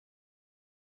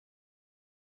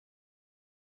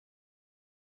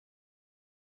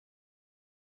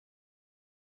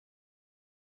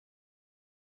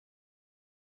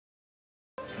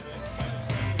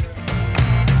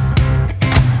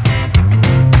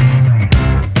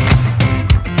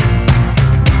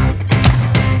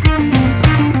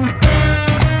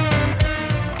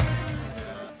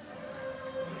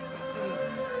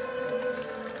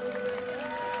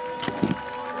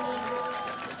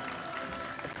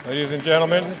Ladies and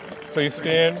gentlemen, please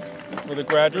stand for the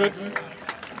graduates.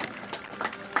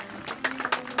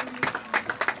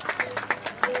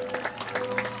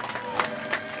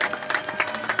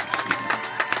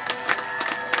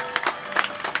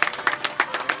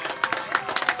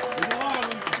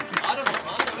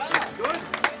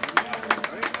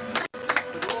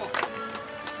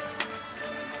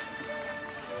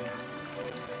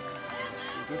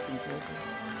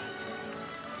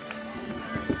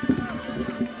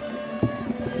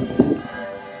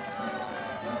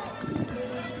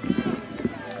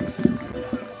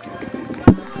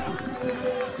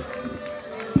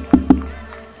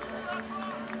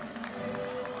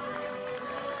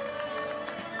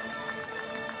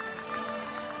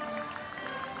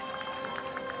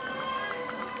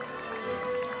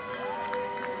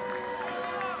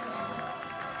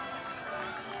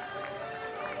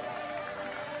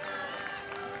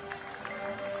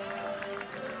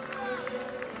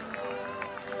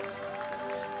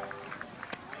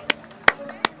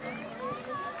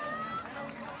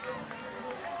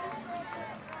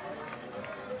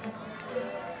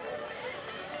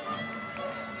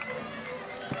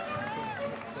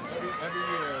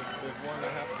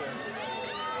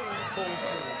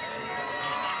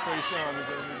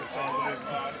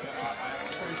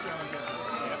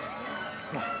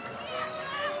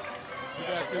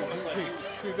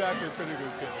 He's actually a pretty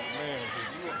good kid, man.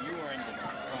 You were in the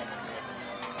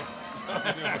I'm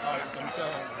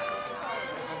telling you.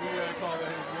 We gotta call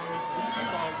that his name. We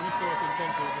call it resource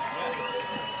intensive.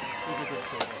 He's a good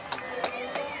kid.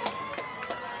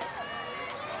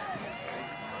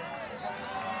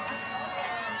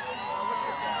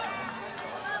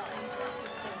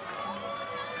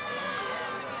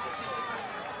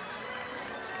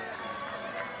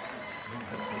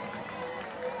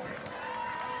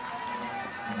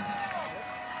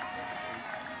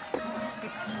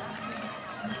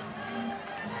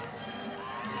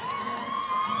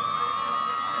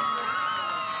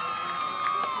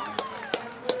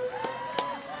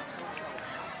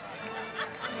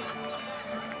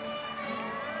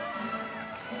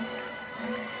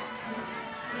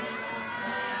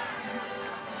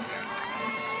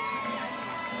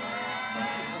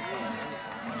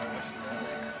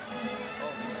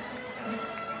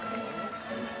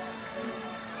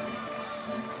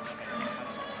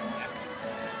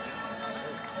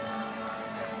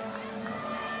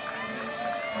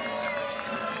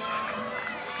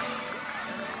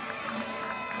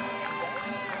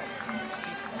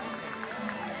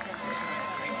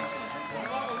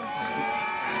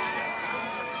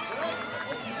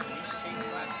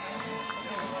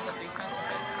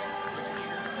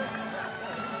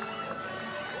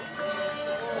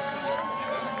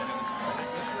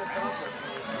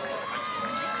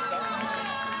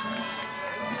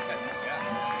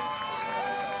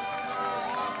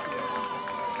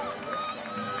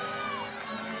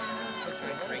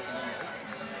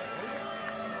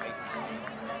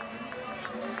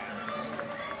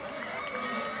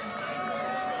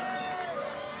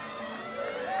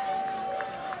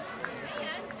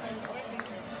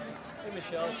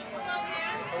 Michelle.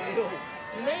 How are you?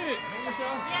 You made it. Hey,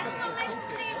 Michelle. Yes, so nice to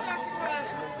see you, Dr.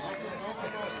 Brooks.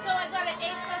 So I got an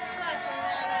A++ on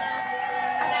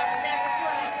that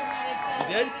report I submitted to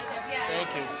You did? leadership. Yeah. Thank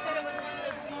you. She said it was one of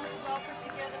the most well put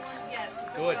together ones yet. So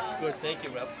Good, good. Thank you,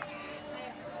 Rep.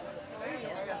 How are you?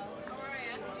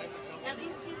 Now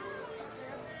these seats are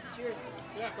reserved. It's yours.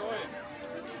 Yeah, go ahead.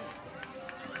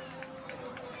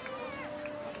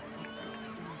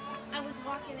 I was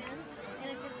walking in, and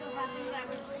it just so happened that I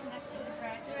was next to the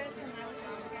graduates, and I was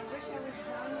just like, I wish I was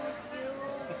one with you,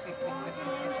 walking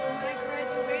in for my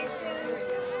graduation.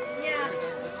 Yeah.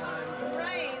 That's the time.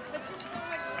 Right, but just so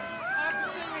much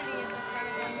opportunity is in front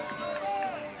of me.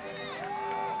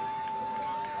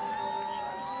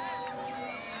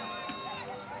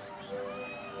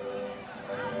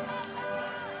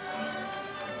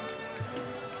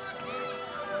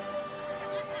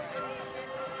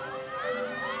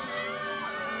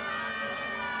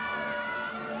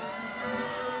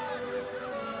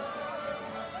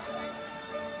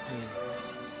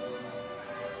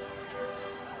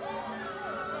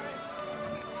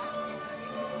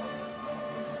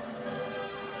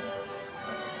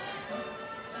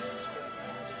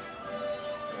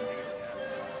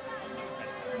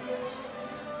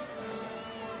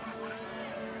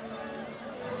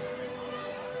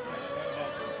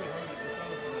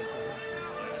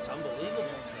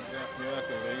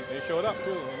 They showed up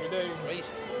too. Every day. Great.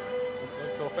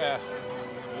 Went so fast.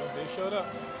 They showed up.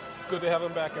 It's good to have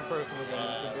them back in person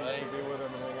again. To be with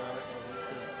them and hang out. It's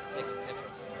good. Makes a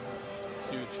difference. It's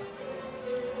huge.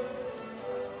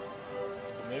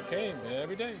 They came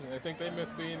every day. I think they miss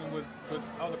being with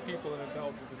other people and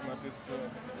adults as much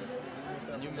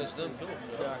as And you miss them too.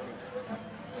 exactly.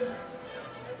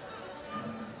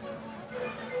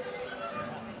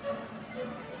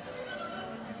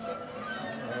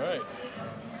 All right.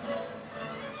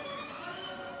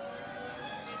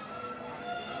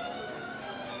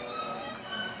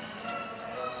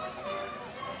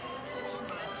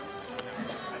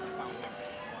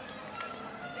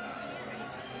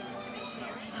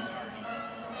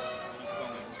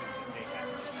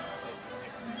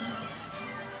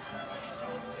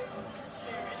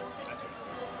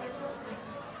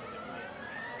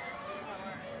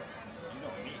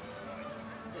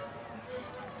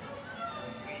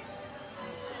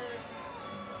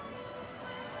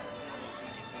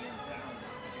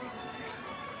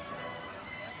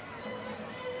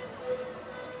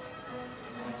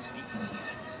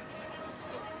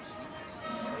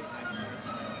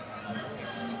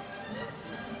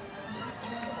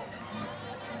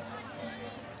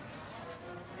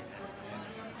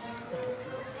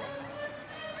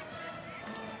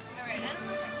 Alright, I don't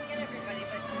know if I can get everybody,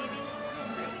 but maybe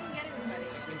we can get everybody.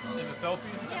 In the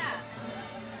selfie? Yeah.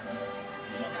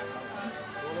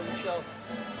 Go to Michelle.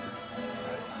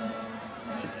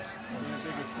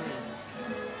 Bigger screen.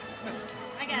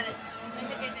 I got it. I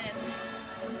think I did.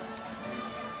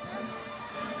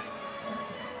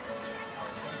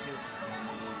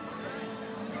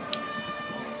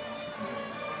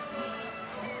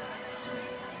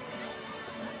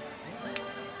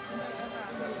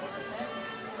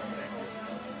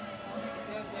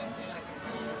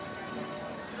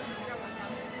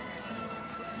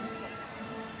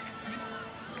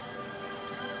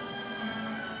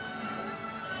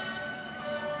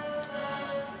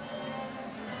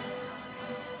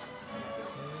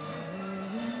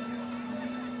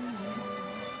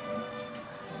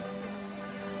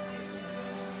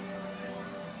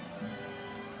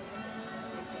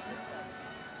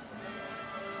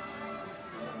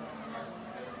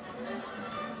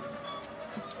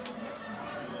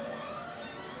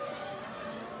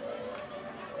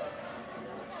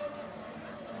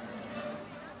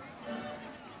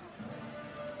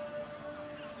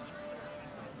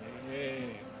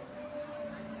 Yay.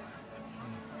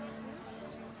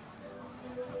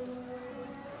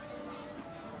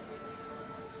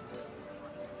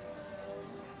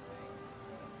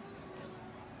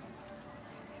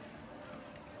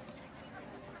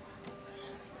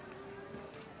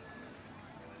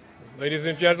 Ladies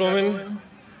and gentlemen,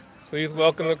 please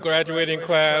welcome the graduating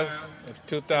class of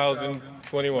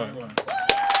 2021. Stand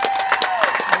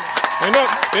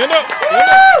up, stand up, stand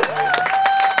up.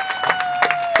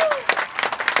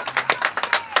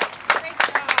 Great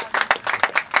job.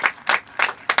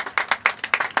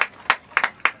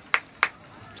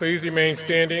 Please remain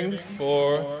standing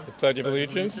for the Pledge of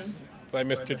Allegiance by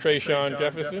Mr. Trayshawn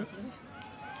Jefferson.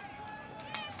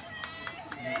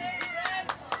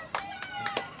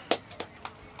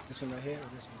 This one right here or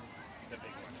this one?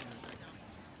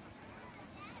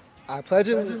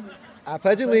 I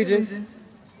pledge allegiance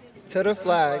to the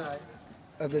flag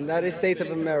of the United States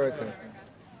of America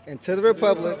and to the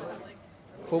republic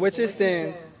for which it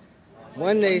stands,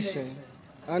 one nation,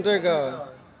 under God,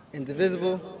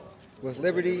 indivisible, with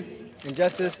liberty and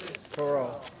justice for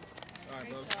all.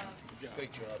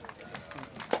 Great job.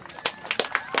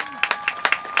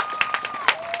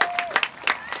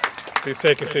 Please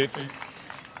take your seats.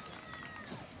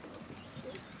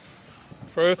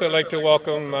 First, I'd like to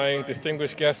welcome my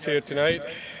distinguished guest here tonight,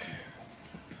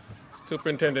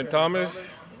 Superintendent Thomas,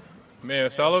 Mayor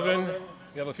Sullivan.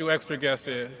 We have a few extra guests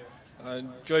here.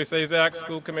 Joyce Azak,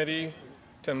 School Committee,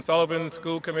 Tim Sullivan,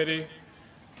 School Committee.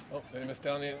 Oh, did I miss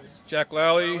down here? Jack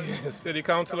Lally, City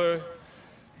Councilor.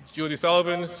 Judy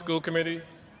Sullivan, School Committee.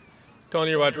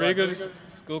 Tony Rodriguez,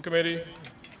 School Committee.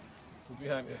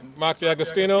 Mark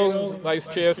D'Agostino, Vice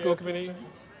Chair, School Committee.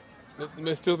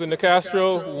 Ms. Susan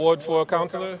Nicastro, Ward 4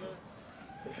 Councilor.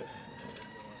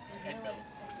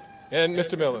 And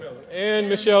Mr. Miller. And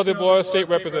Michelle DuBois, State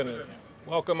Representative.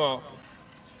 Welcome all.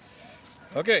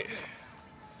 Okay.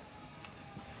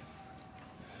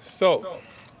 So,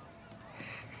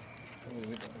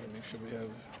 make sure we have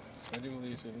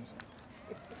regulations.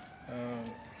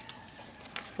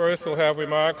 First, we'll have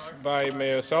remarks by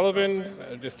Mayor Sullivan,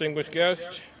 a distinguished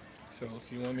guest. So,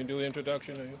 do you want me to do the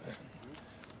introduction? Or you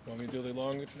want me to do the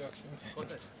long introduction?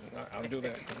 I'll do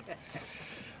that.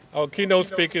 Our keynote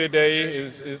speaker today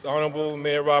is Honorable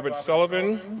Mayor Robert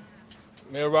Sullivan.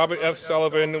 Mayor Robert F.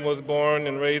 Sullivan was born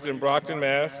and raised in Brockton,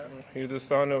 Mass. He's the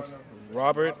son of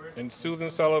Robert and Susan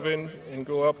Sullivan and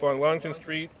grew up on Wellington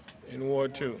Street in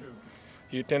Ward 2.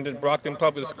 He attended Brockton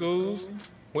Public Schools,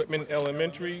 Whitman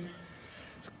Elementary,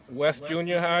 West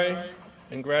Junior High,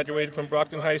 and graduated from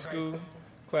Brockton High School.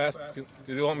 Class, do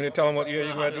you want me to tell him what year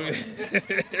you graduated?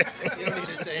 You don't need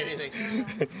to say anything.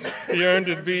 He earned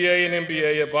his BA and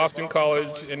MBA at Boston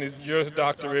College and his Juris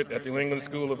Doctorate at the New England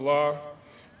School of Law.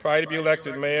 Prior to being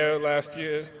elected mayor last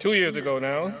year, 2 years ago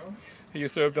now, he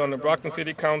served on the Brockton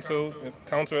City Council as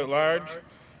Councilor at Large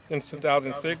since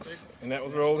 2006, and that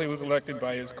was the role he was elected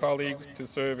by his colleagues to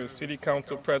serve as City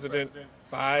Council President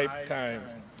 5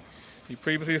 times. He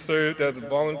previously served as a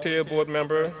volunteer board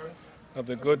member of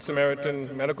the Good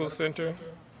Samaritan Medical Center,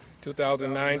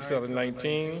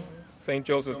 2009-2019, St.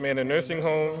 Joseph's Manor Nursing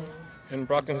Home, and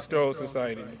Brockton Historical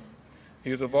Society.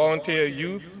 He is a volunteer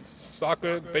youth,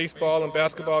 soccer, baseball, and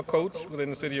basketball coach within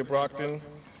the city of Brockton,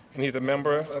 and he's a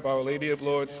member of Our Lady of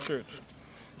Lourdes Church.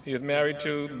 He is married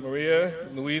to Maria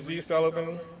Louise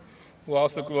Sullivan, who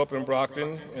also grew up in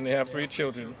Brockton, and they have 3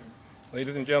 children.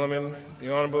 Ladies and gentlemen,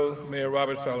 the Honorable Mayor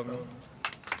Robert Sullivan.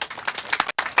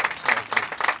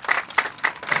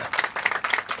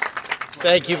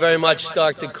 Thank you very much,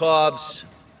 Dr. Cobbs,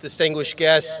 distinguished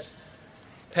guests,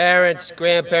 parents,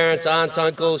 grandparents, aunts,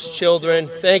 uncles, children.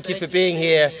 Thank you for being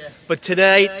here. But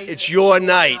tonight, it's your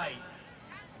night.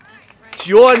 It's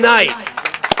your night.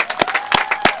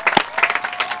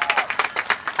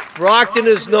 Brockton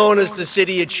is known as the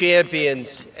City of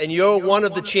Champions, and you're one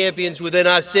of the champions within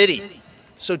our city.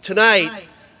 So tonight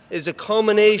is a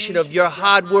culmination of your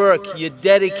hard work, your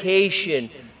dedication.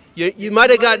 You might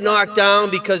have got knocked down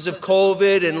because of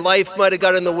COVID and life might have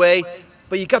got in the way,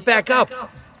 but you got back up.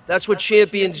 That's what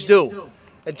champions do.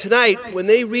 And tonight, when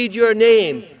they read your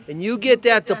name and you get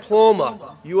that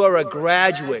diploma, you are a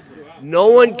graduate. No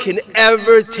one can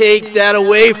ever take that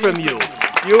away from you.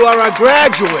 You are a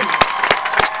graduate.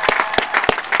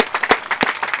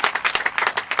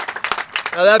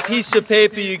 Now that piece of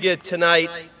paper you get tonight,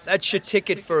 that's your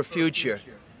ticket for a future.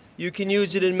 You can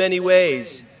use it in many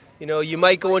ways. You know, you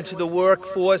might go into the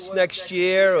workforce next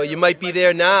year, or you might be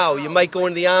there now. You might go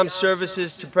into the armed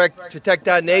services to protect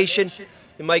our nation.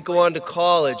 You might go on to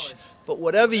college. But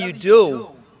whatever you do,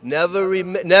 never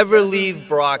leave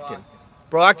Brockton.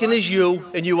 Brockton is you,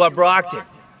 and you are Brockton.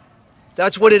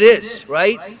 That's what it is,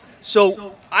 right?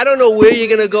 So I don't know where you're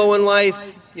going to go in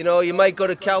life. You know, you might go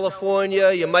to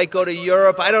California, you might go to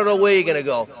Europe. I don't know where you're going to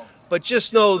go. But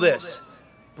just know this.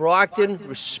 Brockton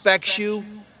respects you,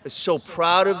 is so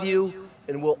proud of you,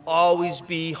 and will always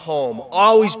be home.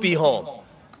 Always be home.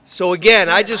 So again,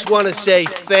 I just want to say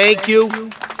thank you.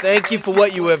 Thank you for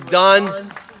what you have done.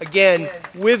 Again,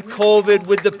 with COVID,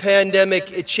 with the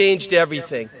pandemic, it changed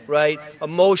everything, right?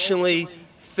 Emotionally,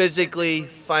 physically,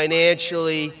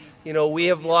 financially. You know, we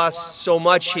have lost so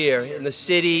much here in the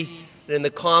city, and in the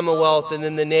Commonwealth, and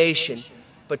in the nation.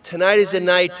 But tonight is a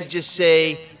night to just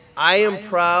say, I am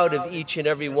proud of each and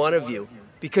every one of you,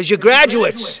 because you're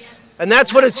graduates, and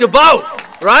that's what it's about,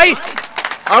 right?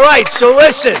 All right, so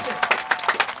listen.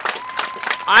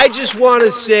 I just want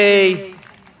to say,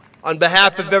 on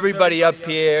behalf of everybody up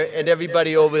here and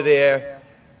everybody over there,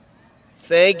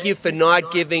 thank you for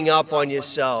not giving up on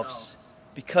yourselves,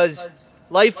 because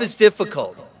life is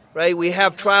difficult, right? We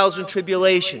have trials and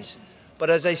tribulations. But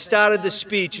as I started the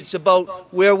speech, it's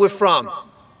about where we're from,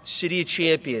 City of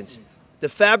Champions. The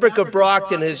fabric of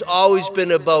Brockton has always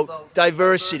been about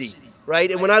diversity,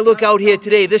 right? And when I look out here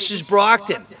today, this is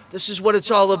Brockton. This is what it's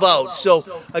all about.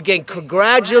 So again,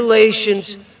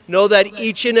 congratulations. Know that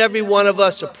each and every one of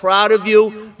us are proud of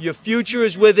you. Your future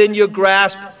is within your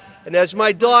grasp. And as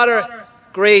my daughter,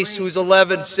 Grace, who's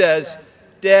 11, says,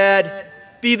 Dad,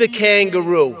 be the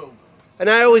kangaroo. And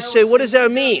I always say, what does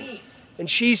that mean? And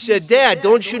she said, Dad,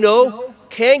 don't you know,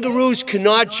 kangaroos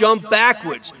cannot jump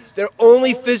backwards. They're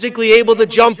only physically able to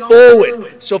jump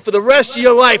forward. So for the rest of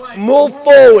your life, move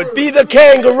forward. Be the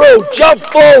kangaroo. Jump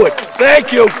forward.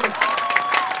 Thank you.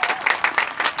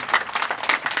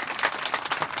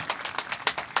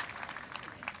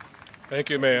 Thank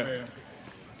you, Mayor.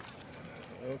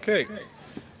 Okay.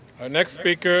 Our next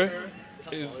speaker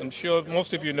is, I'm sure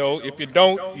most of you know. If you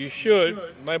don't, you should.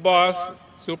 My boss,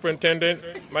 Superintendent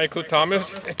Michael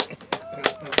Thomas.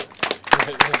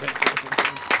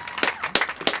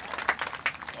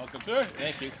 Welcome, sir.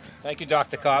 Thank you. Thank you,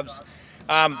 Dr. Cobbs.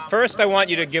 First, I want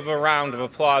you to give a round of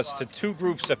applause to 2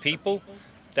 groups of people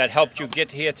that helped you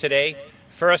get here today.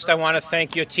 First, I want to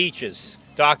thank your teachers,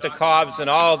 Dr. Cobbs and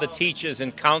all the teachers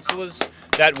and counselors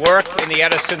that work in the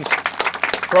Edison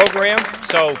program.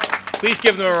 So please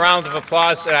give them a round of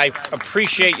applause, and I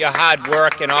appreciate your hard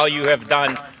work and all you have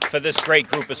done for this great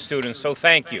group of students, so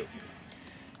thank you.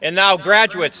 And now,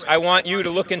 graduates, I want you to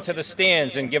look into the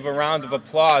stands and give a round of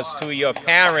applause to your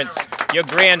parents, your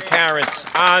grandparents,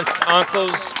 aunts,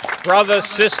 uncles, brothers,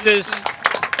 sisters,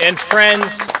 and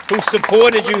friends who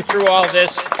supported you through all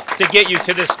this to get you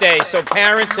to this day. So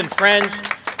parents and friends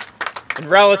and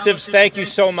relatives, thank you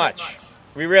so much.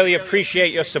 We really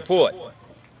appreciate your support.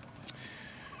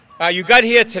 You got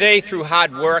here today through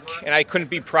hard work, and I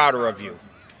couldn't be prouder of you.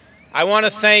 I want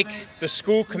to thank the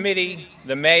school committee,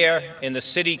 the mayor, and the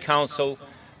city council.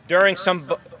 During some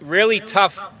really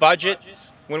tough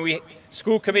budgets, when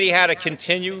school committee had to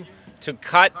continue to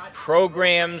cut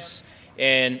programs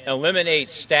and eliminate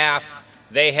staff,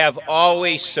 they have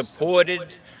always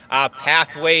supported our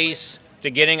pathways to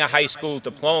getting a high school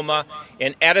diploma.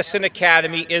 And Edison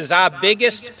Academy is our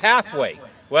biggest pathway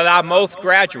with our most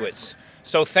graduates.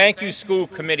 So thank you, school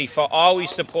committee, for always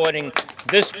supporting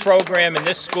this program and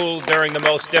this school during the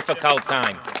most difficult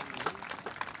time.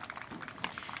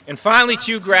 And finally,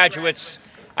 to you graduates,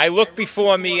 I look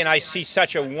before me and I see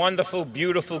such a wonderful,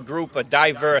 beautiful group of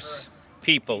diverse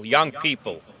people, young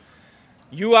people.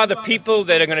 You are the people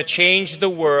that are going to change the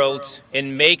world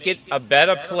and make it a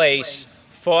better place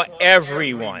for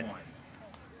everyone.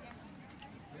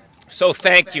 So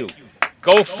thank you.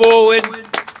 Go forward.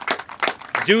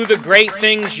 Do the great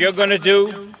things you're going to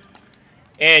do,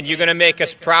 and you're going to make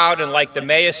us proud. And like the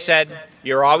mayor said,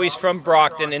 you're always from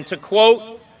Brockton. And to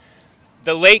quote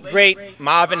the late, great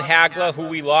Marvin Hagler, who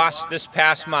we lost this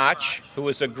past March, who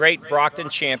was a great Brockton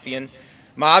champion,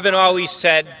 Marvin always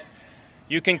said,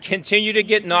 you can continue to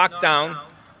get knocked down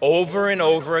over and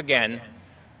over again,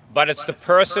 but it's the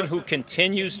person who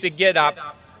continues to get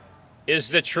up is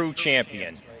the true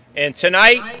champion. And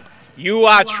tonight, you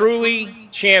are truly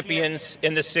champions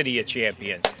in the City of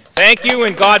Champions. Thank you,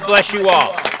 and God bless you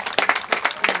all.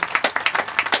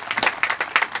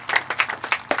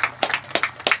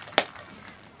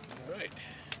 Right.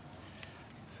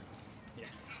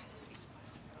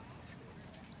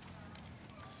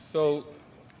 So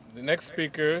the next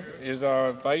speaker is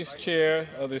our Vice Chair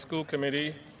of the School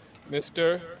Committee,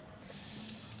 Mr.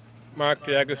 Mark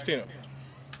D'Agostino.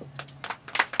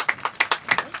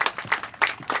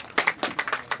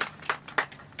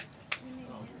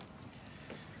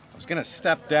 I was going to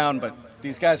step down, but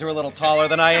these guys are a little taller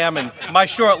than I am, and my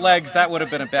short legs, that would have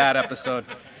been a bad episode.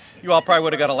 You all probably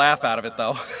would have got a laugh out of it,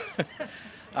 though.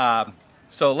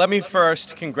 So let me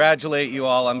first congratulate you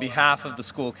all on behalf of the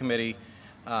school committee,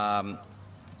 and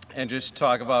just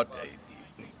talk about,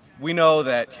 we know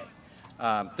that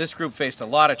this group faced a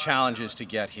lot of challenges to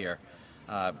get here.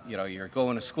 You know, you're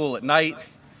going to school at night,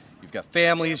 you've got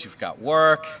families, you've got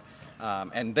work,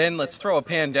 and then let's throw a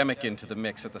pandemic into the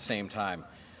mix at the same time.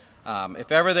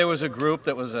 If ever there was a group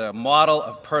that was a model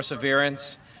of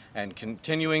perseverance and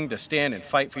continuing to stand and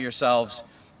fight for yourselves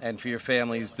and for your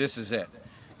families, this is it.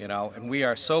 You know, and we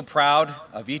are so proud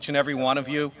of each and every one of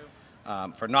you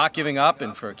for not giving up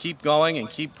and for keep going and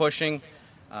keep pushing.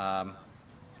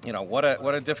 You know, what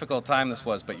a difficult time this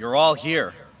was, but you're all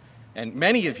here, and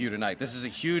many of you tonight. This is a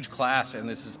huge class, and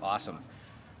this is awesome.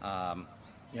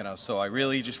 You know, so I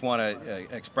really just want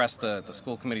to express the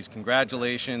school committee's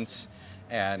congratulations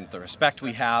and the respect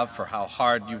we have for how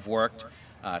hard you've worked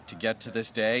to get to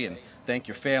this day, and thank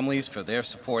your families for their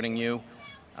supporting you.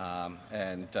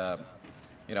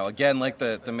 You know, again, like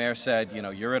the mayor said, you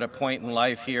know, you're at a point in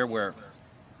life here where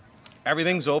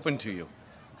everything's open to you.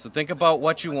 So think about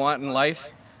what you want in life,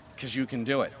 because you can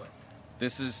do it.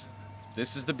 This is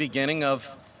the beginning of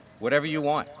whatever you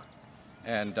want.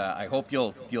 And I hope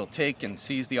you'll take and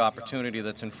seize the opportunity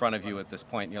that's in front of you at this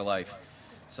point in your life.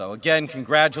 So again,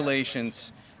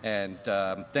 congratulations, and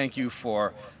thank you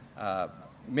for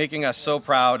making us so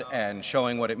proud and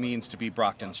showing what it means to be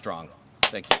Brockton strong.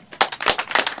 Thank you.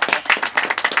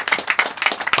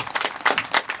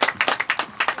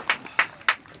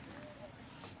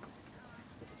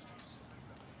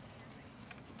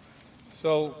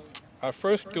 So our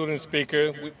first student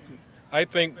speaker, I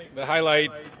think the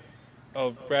highlight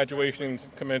of graduation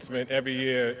commencement every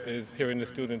year is hearing the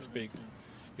students speak.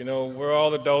 You know, we're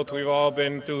all adults, we've all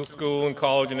been through school and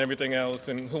college and everything else,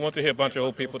 and who wants to hear a bunch of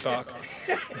old people talk?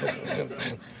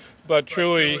 But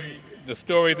truly, the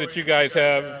stories that you guys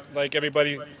have, like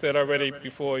everybody said already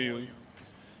before you,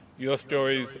 your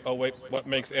stories are what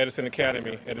makes Edison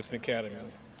Academy, Edison Academy.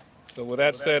 So with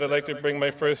that said, I'd like to bring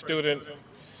my first student,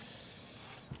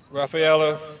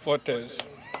 Rafaela Fortes.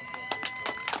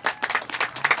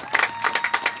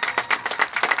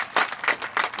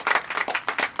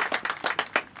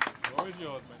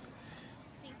 Yours, man.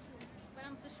 Thank you. But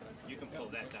I'm too short. You can pull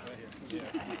that down. Yeah.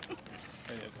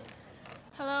 There you go.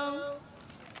 Hello.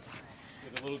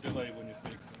 There's a little delay when you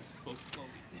speak. So.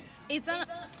 It's an,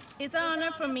 it's an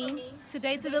honor for me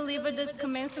today to deliver the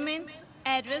commencement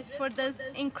address for this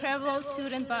incredible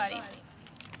student body.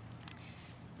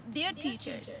 Dear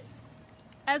teachers,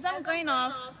 as I'm going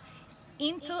off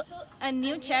into a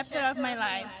new chapter of my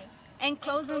life and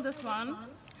closing this one,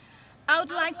 I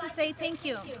would like to say thank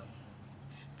you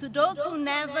to those who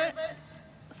never,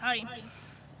 sorry,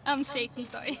 I'm shaking,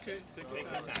 sorry.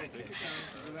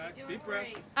 Deep breath.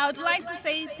 I would like to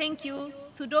say thank you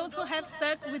to those who have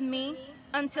stuck with me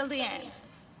until the end.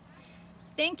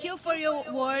 Thank you for your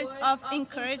words of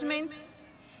encouragement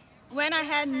when I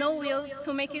had no will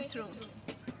to make it through.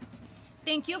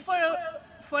 Thank you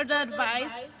for the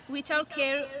advice which I'll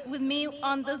carry with me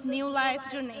on this new life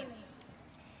journey.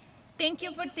 Thank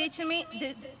you for teaching me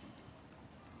this.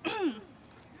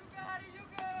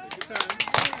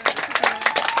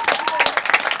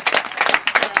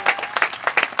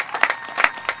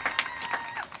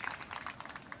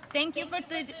 Thank you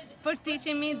for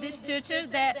teaching me this structure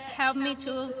that helped me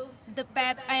choose the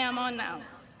path I am on now.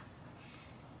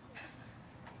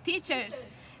 Teachers,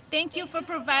 thank you for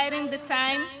providing the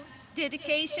time,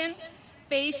 dedication,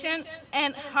 patience,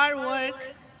 and hard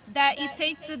work that it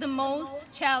takes to the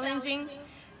most challenging,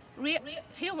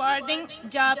 rewarding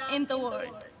job in the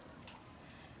world.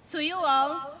 To you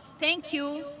all, thank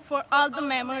you for all the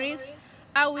memories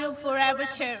I will forever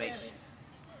cherish.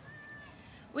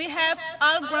 We have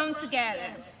all grown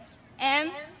together,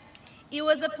 and it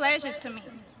was a pleasure to me.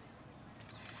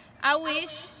 I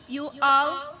wish you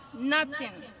all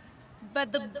nothing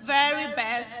but the very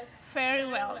best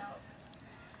farewell.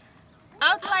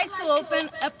 I would like to open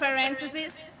a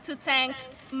parenthesis to thank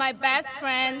my best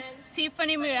friend,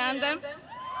 Tiffany Miranda,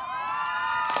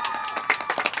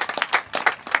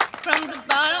 from the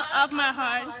bottom of my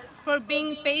heart for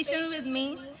being patient with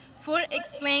me, for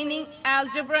explaining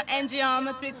algebra and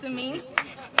geometry to me.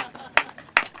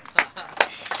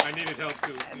 I needed help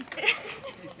too.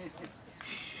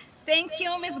 Thank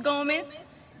you, Ms. Gomez,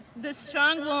 the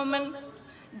strong woman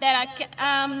that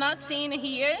I'm not seeing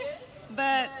here,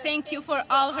 but thank you for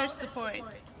all her support.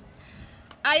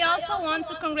 I also want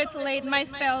to congratulate my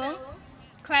fellow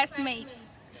classmates.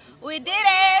 We did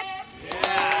it!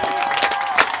 Yeah.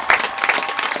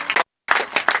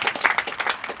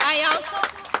 I also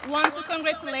want to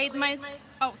congratulate my,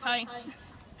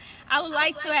 I would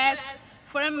like to ask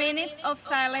for a minute of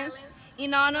silence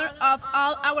in honor of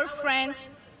all our friends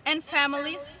and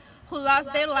families who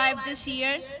lost their lives this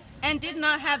year and did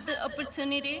not have the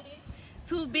opportunity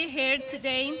to be here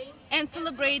today and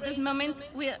celebrate this moment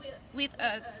with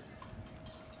us.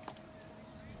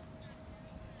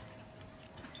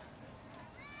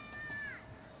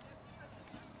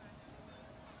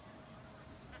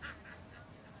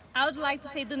 I would like to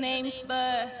say the names,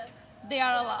 but they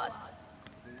are a lot.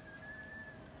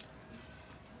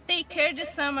 Take care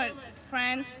this summer,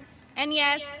 friends. And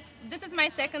yes, this is my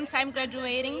second time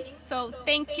graduating, so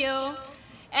thank you.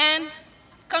 And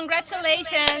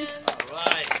congratulations. All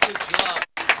right, good job.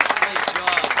 Great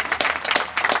job.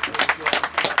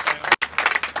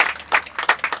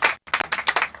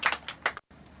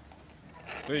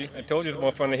 See, I told you it's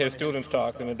more fun to hear students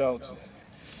talk than adults.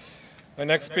 Our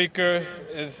next speaker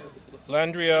is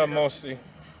Landria Mosi.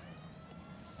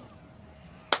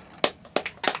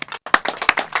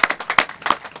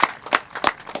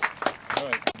 All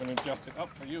right, I'm going to adjust it up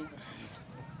for you.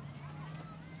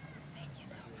 Thank you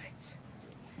so much.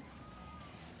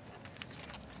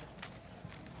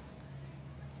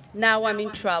 Now I'm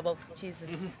in trouble,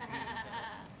 Jesus.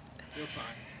 You're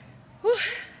fine. Whew.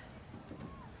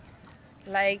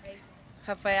 Like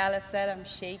Rafaela said, I'm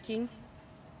shaking.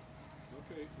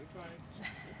 Okay, you're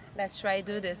fine. Let's try to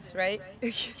do this, right?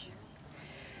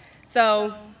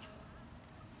 So,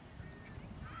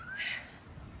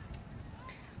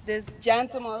 this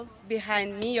gentleman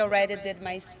behind me already did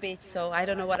my speech, so I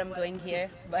don't know what I'm doing here,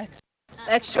 but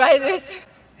let's try this.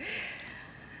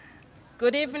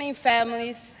 Good evening,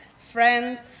 families,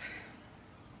 friends,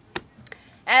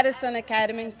 Edison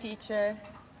Academy teacher,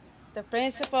 the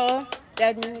principal, the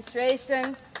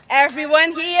administration,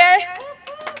 everyone here.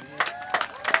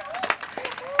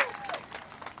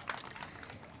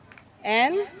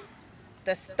 And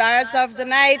the stars of the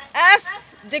night,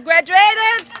 us, the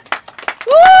graduates.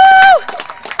 Woo!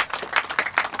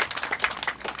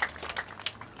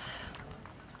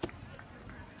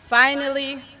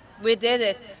 Finally, we did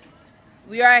it.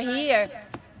 We are here.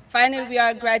 Finally, we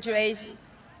are graduating.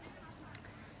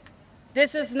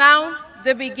 This is now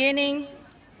the beginning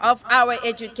of our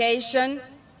education,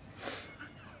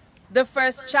 the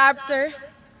first chapter.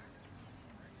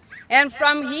 And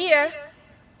from here,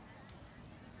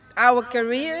 our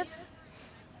careers,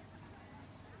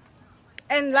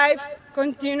 and life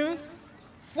continues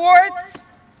forth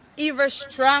even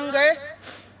stronger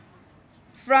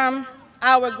from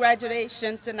our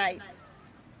graduation tonight.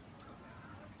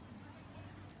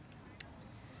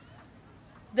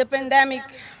 The pandemic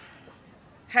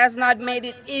has not made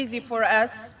it easy for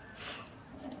us,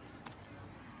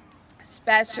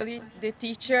 especially the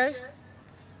teachers,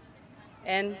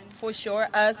 and for sure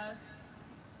us,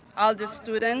 all the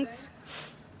students.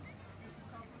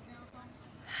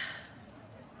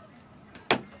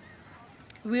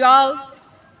 We all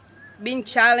been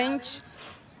challenged,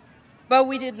 but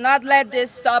we did not let this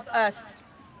stop us.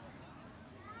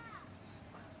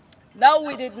 No,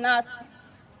 we did not,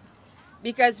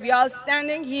 because we are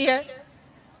standing here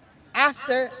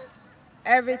after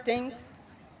everything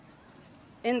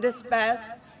in this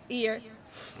past year.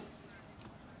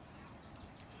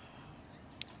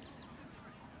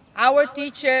 Our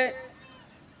teachers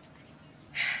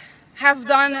have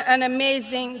done an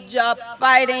amazing job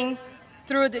fighting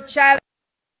through the challenge.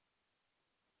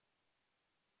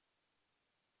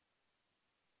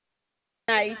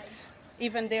 Tonight,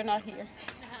 even they're not here.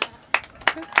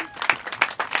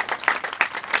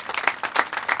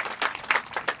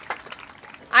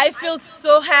 I feel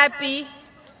so happy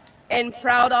and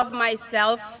proud of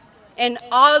myself and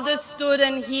all the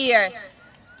students here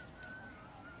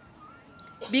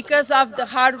because of the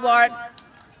hard work,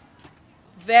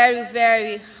 very,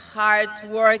 very hard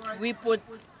work we put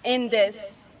in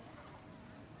this.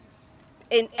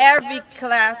 In every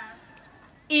class,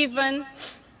 even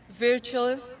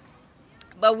virtual,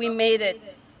 but we made it.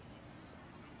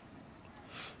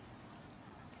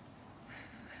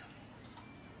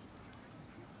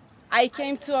 I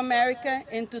came to America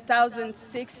in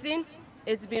 2016.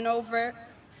 It's been over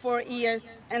 4 years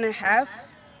and a half.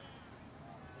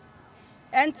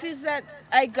 And since that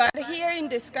I got here in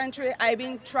this country, I've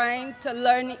been trying to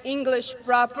learn English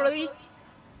properly,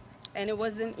 and it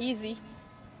wasn't easy.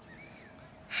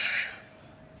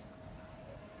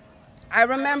 I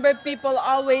remember people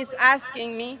always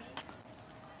asking me,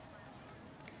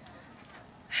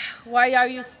 why are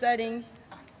you studying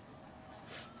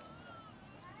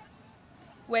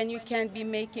when you can't be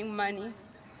making money?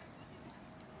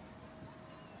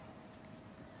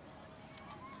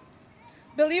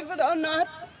 Believe it or not,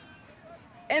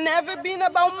 it never been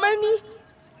about money,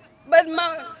 but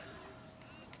my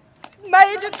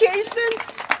education.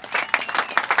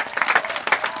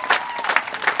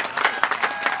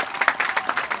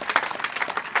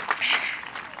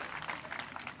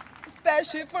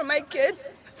 Especially for my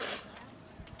kids,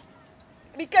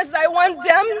 because I want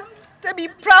them to be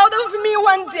proud of me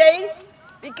one day,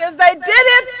 because I did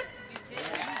it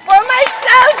for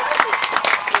myself.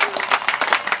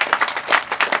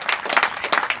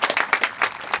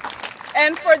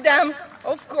 And for them,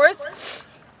 of course.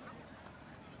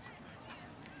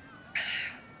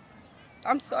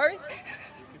 I'm sorry.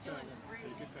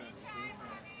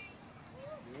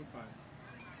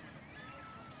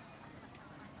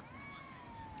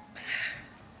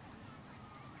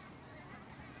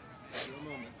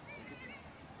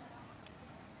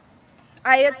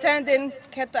 I attended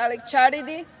Catholic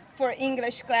Charity for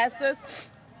English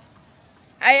classes.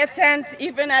 I attend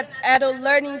even at Adult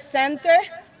Learning Center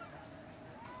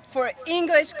for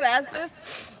English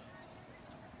classes.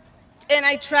 And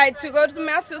I tried to go to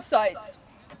Massachusetts.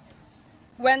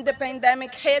 When the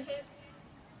pandemic hit,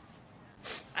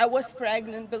 I was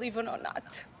pregnant, believe it or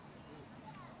not.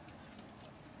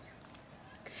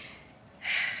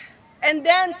 And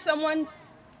then someone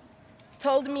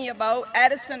told me about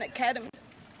Edison Academy.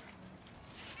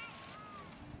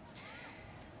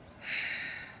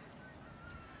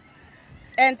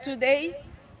 And today,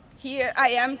 here I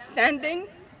am standing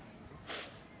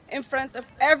in front of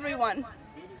everyone,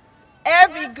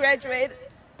 every graduate,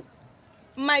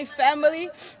 my family,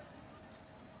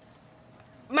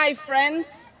 my friends.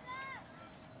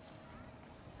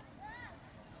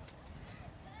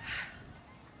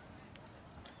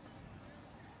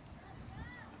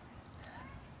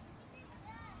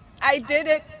 I did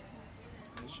it.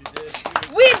 Yes, you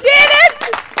did. We did it!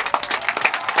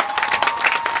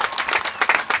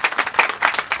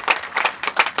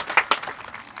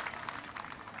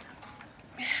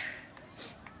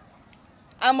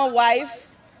 I'm a wife,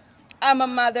 I'm a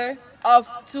mother of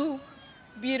 2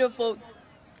 beautiful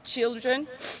children.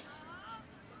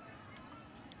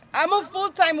 I'm a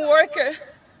full-time worker.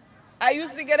 I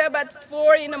used to get up at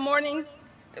 4 in the morning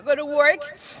to go to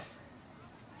work,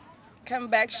 come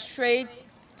back straight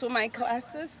to my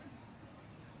classes.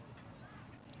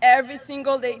 Every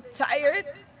single day, tired,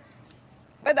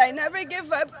 but I never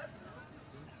give up.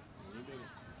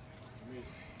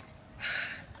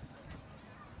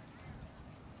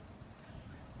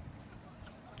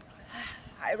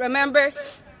 I remember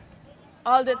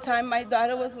all the time my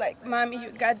daughter was like, "Mommy,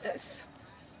 you got this."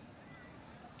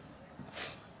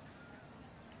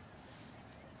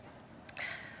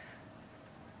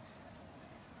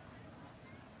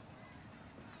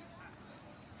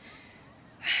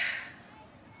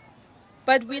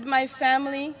 But with my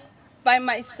family by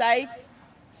my side,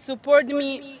 support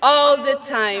me all the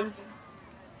time.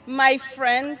 My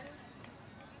friend,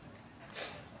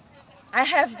 I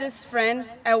have this friend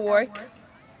at work.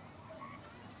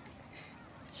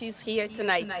 She's here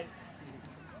tonight.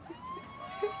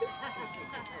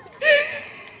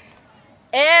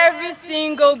 Every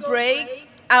single break,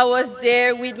 I was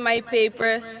there with my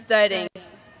paper studying.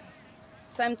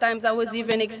 Sometimes I was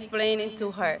even explaining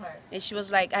to her, and she was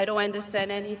like, "I don't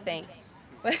understand anything."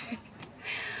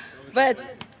 But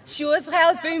she was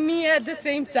helping me at the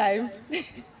same time.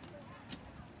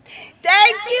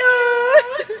 Thank you!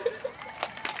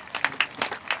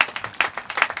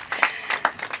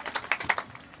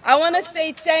 I want to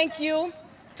say thank you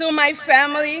to my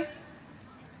family,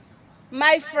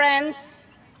 my friends,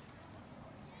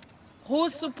 who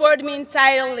support me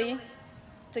entirely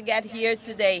to get here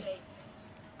today.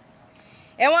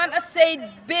 I want to say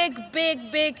big,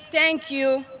 big, big thank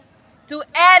you to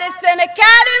Edison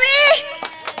Academy,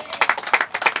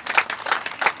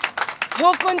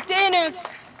 who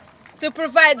continues to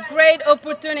provide great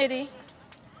opportunity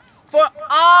for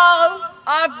all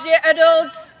of the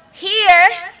adults here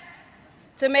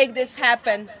to make this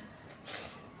happen,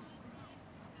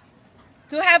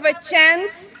 to have a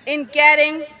chance in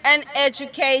getting an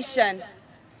education.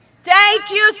 Thank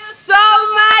you so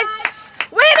much.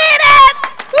 We did it!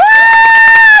 Woo!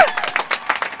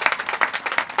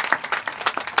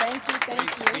 Thank you, thank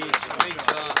you.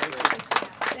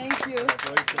 Thank you.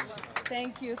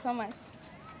 Thank you so much.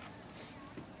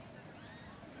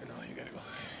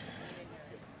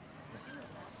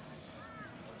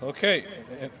 Okay,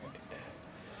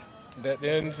 that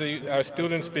ends our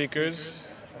student speakers.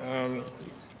 I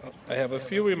have a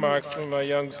few remarks from my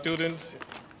young students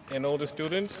and older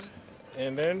students,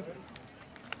 and then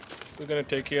we're going to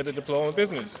take care of the diploma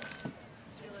business.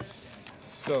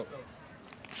 So,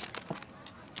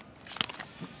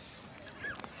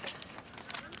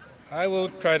 I will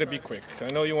try to be quick.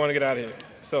 I know you want to get out of here.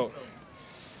 So,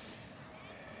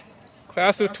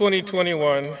 class of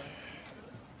 2021,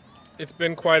 it's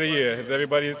been quite a year. As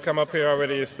everybody who's come up here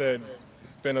already has said,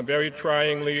 it's been a very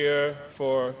trying year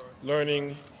for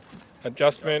learning,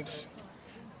 adjustments,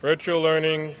 virtual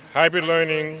learning, hybrid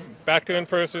learning, back to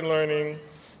in-person learning,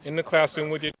 in the classroom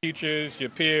with your teachers, your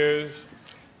peers,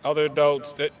 other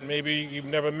adults that maybe you've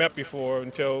never met before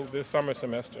until this summer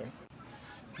semester.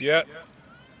 Yet,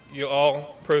 you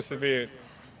all persevered.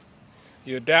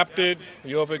 You adapted,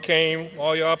 you overcame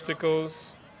all your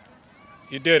obstacles,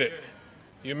 you did it.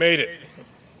 You made it.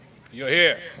 You're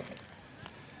here.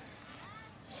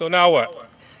 So now what?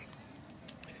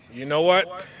 You know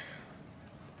what?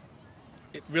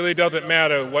 It really doesn't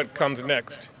matter what comes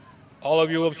next. All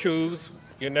of you will choose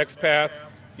your next path.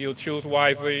 You'll choose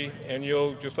wisely, and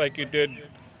you'll, just like you did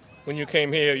when you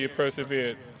came here, you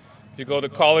persevered. You go to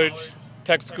college,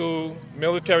 tech school,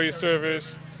 military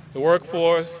service, the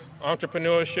workforce,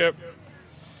 entrepreneurship.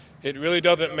 It really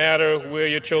doesn't matter where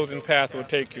your chosen path will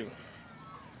take you.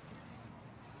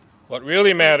 What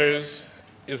really matters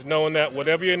is knowing that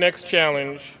whatever your next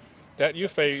challenge that you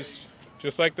face,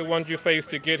 just like the ones you faced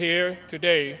to get here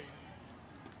today,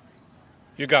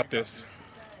 you got this.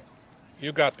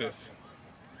 You got this.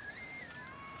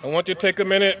 I want you to take a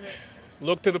minute,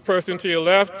 look to the person to your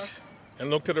left, and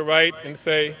look to the right and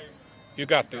say, you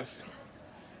got this.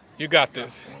 You got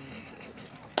this.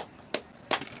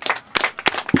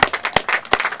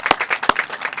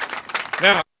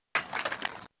 Now,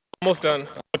 almost done.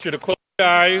 I want you to close your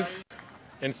eyes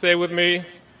and say with me,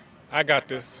 I got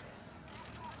this.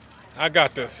 I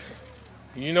got this.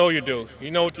 You know you do. You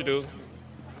know what you do.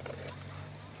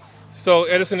 So,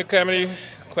 Edison Academy,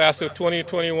 class of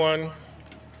 2021,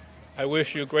 I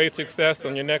wish you great success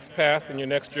on your next path and your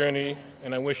next journey,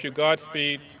 and I wish you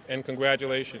Godspeed and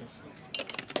congratulations.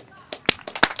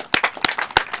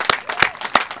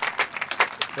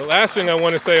 The last thing I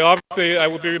want to say, obviously, I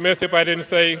would be remiss if I didn't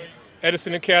say,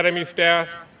 Edison Academy staff,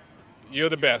 you're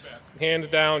the best. Hands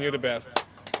down, you're the best.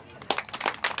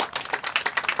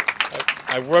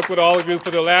 I've worked with all of you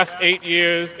for the last 8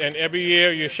 years, and every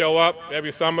year you show up,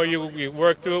 every summer you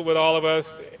work through it with all of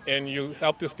us, and you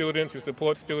help the students, you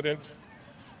support students,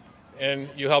 and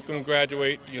you help them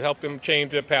graduate, you help them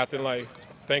change their path in life.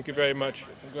 Thank you very much.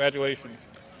 Congratulations.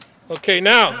 Okay,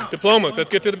 now, diplomas. Let's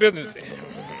get to the business.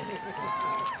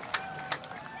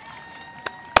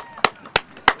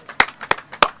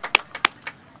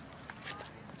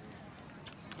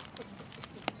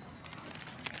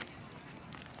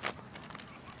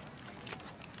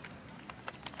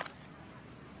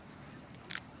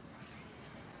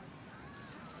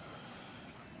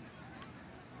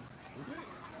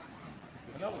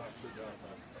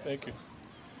 Thank you.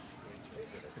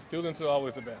 The students are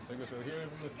always the best. Like I said, hearing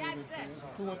from the students,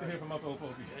 who wants to hear from us old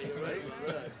folks?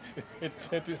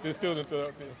 The students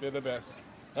are they're the best.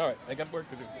 All right, I got work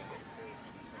to do.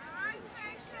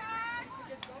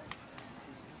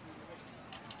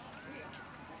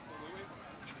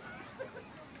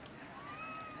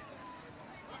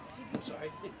 I'm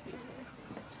sorry.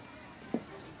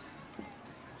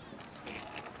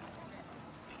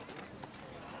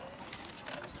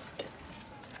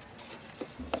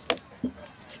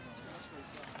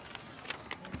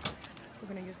 We're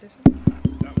going to use this one.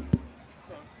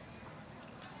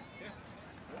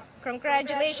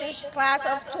 Congratulations, class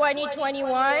of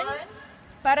 2021.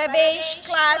 Parabéns,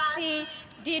 classe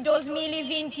de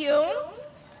 2021.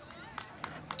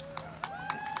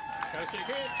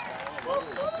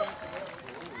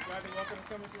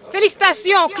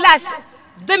 Félicitations, classe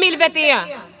 2021.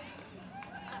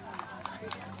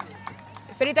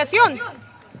 Félicitations,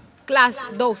 classe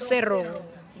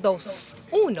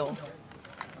 2021.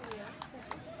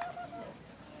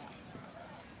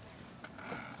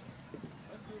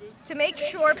 To make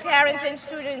sure parents and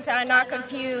students are not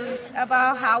confused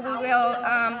about how we will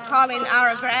call in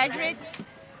our graduates,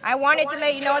 I wanted to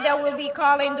let you know that we'll be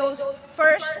calling those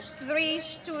first 3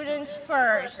 students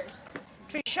first.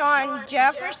 Trishawn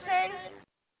Jefferson,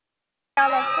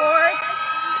 Ella Ford,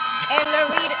 and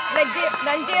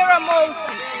Landira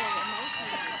Mosi.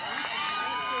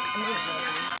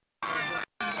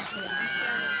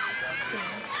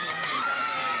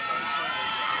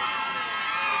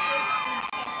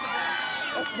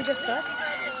 Did you start?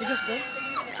 Did you start?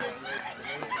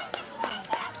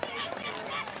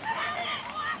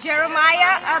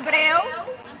 Jeremiah Abreu.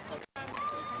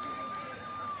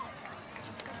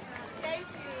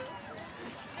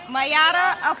 Mayara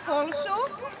Afonso.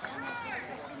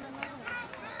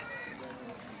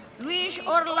 Luis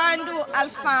Orlando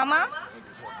Alfama.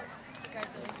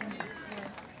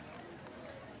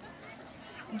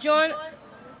 John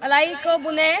Alaiko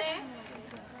Bonet.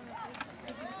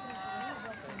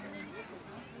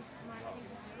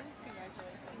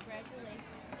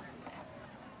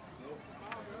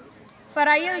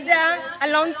 Farailda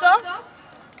Alonso.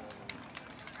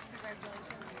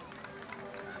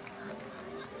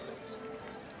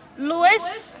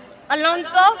 Luis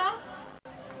Alonso.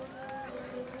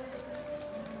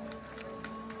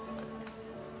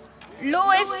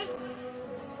 Luis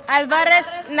Alvarez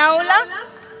Naula.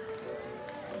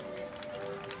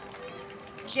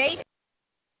 Jason.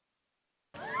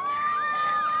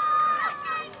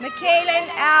 Michaelan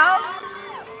Alf.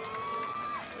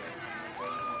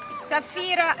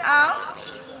 Safira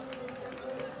Alves,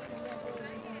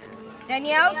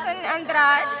 Danielson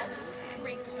Andrade,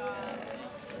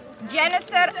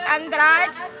 Jennifer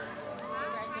Andrade,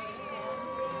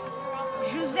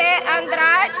 José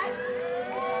Andrade,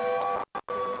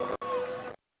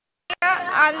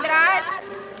 Andrade,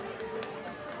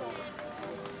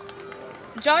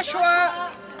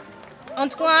 Joshua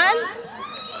Antoine,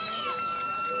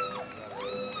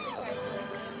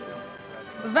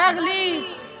 Varly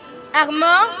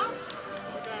Armand,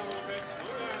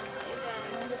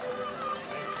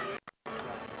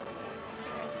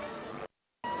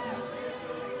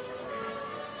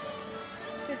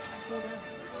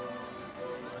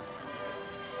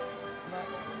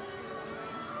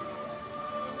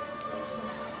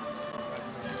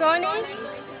 Sonny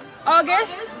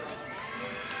August,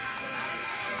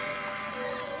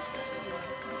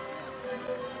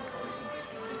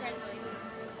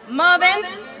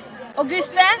 Marvins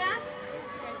Augustin,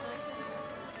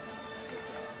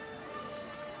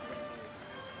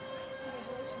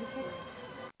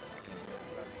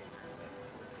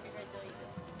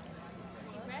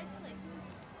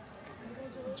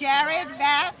 Jared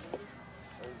Bass,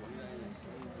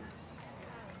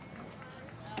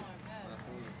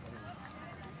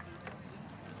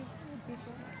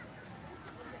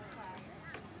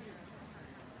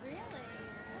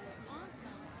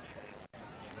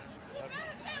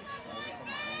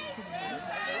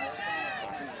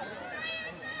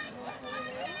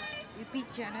 repeat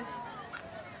Janice.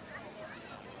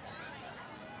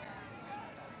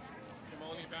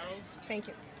 thank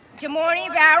you. Jamorni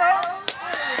Barrows,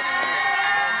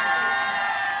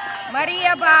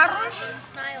 Maria Barros,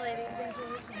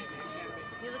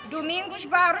 Domingos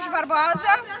Barros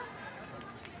Barbosa,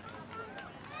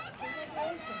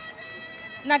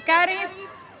 Nakari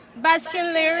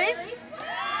Baskin Leary,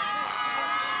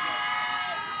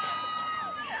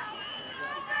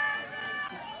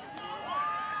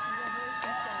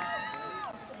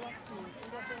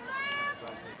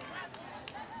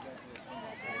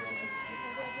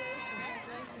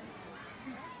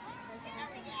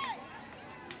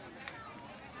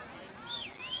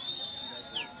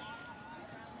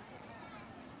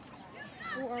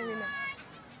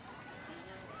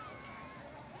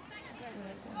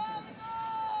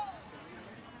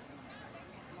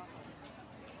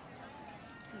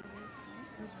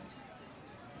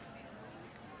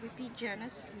 repeat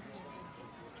Janice.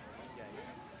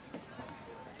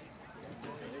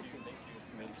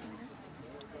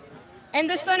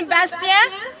 Anderson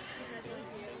Bastien.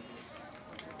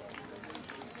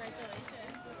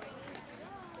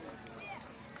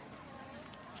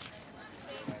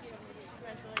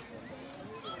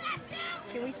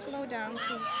 Can we slow down,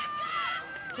 please?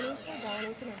 Can we slow down?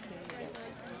 We cannot hear you.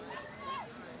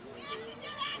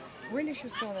 When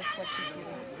should tell us what she's giving?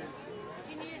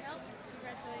 You need help?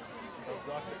 Congratulations.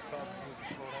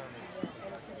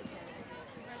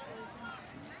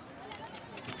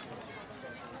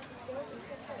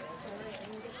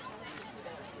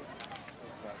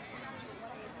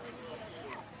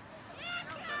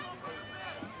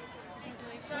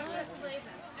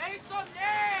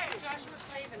 Joshua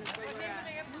Clavin is where we're at.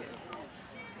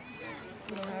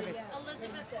 We don't have it.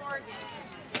 Elizabeth Morgan.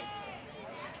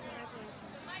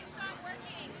 Mike's not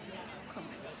working.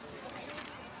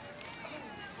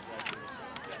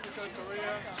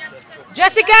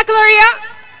 Jessica Gloria.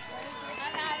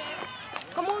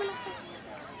 Come on.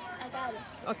 I got it.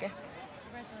 Okay.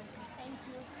 Congratulations. Thank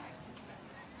you.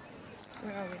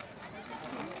 Where are we?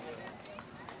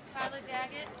 Tyler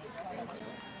Daggett.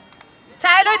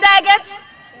 Tyler Daggett.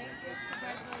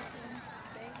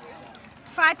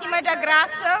 Fatima da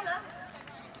Graça.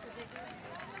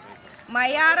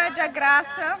 Mayara da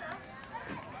Graça.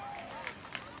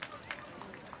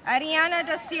 Ariana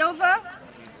da Silva.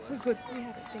 We're good. We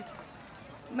have it. Thank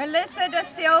you. Melissa da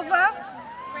Silva.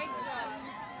 Great job.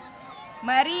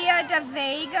 Maria da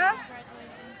Veiga.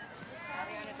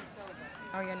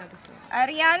 Ariana da Silva.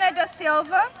 Ariana da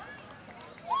Silva.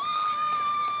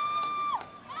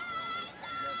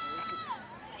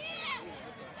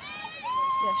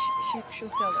 Yeah, she'll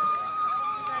tell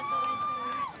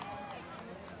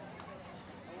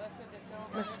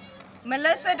us.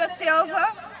 Melissa da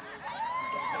Silva.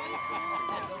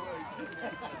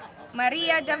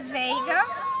 Maria da Veiga.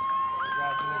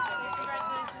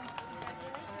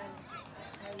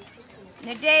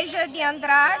 Nadeja de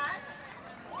Andrade.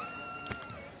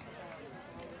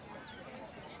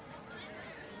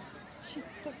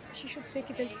 She should take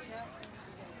it in.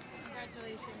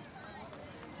 Congratulations.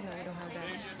 No, I don't have that.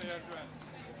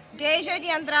 Deja de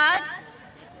Andrade.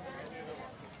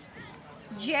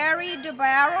 Jerry de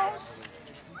Barros.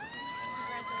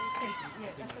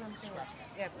 Yeah, that's what I'm saying.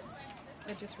 Yeah,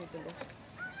 let's just read the list.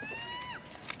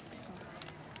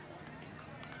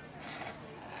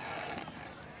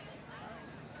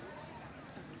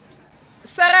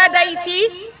 Sarah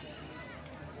Daiti.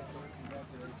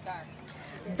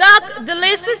 Doug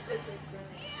Delicis.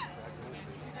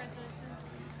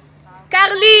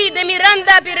 Carly de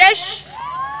Miranda Pires.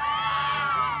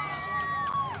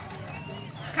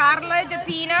 Carla de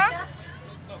Pina.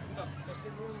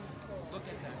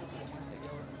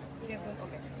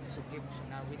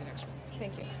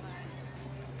 Thank you.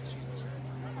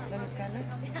 That is Carla.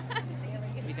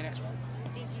 Read the next one.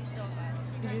 Thank you so much.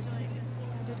 Congratulations.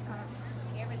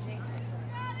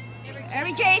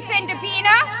 Eric Jason de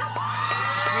Pina.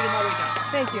 Just read them all the way down.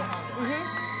 Thank you.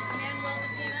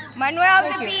 Manuel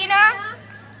de Pina. Manuel de Pina.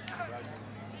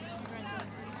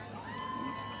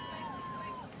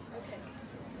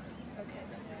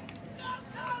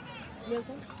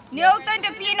 Nilton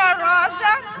de Pina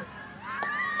Rosa.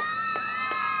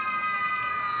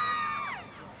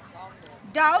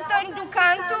 Dalton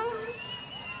Ducanto.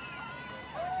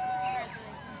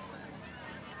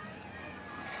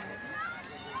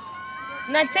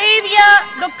 Natavia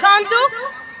Docanto.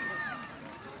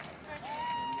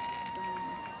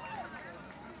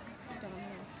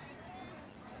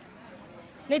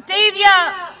 Natavia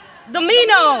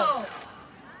Domino.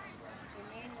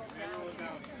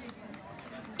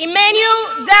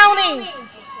 Emmanuel Downing.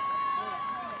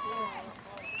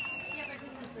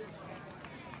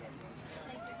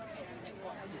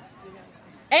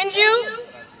 Andrew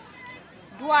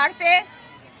Duarte.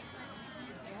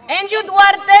 Andrew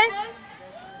Duarte.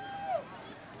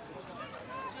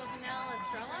 Jovenel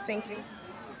Estrella. Thank you.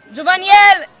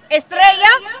 Giovaniel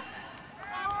Estrella.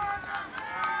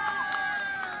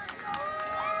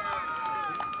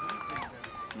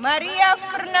 Maria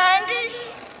Fernandes.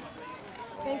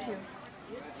 Thank you.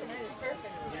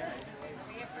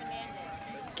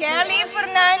 Kelly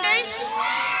Fernandes.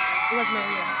 It was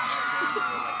Maria.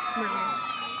 Maria.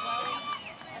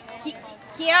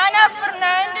 Kiana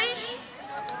Fernandes.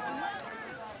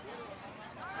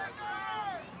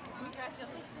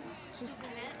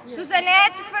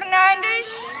 Susanette Fernandes.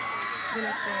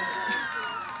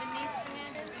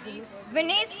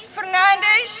 Venice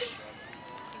Fernandes.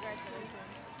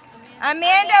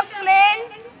 Amanda Flynn.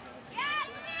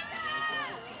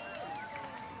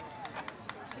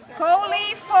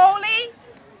 Coley Foley.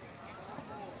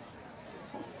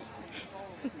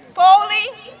 Foley.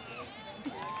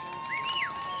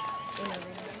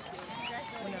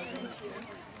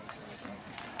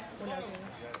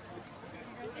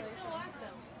 It's so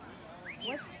awesome.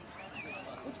 What?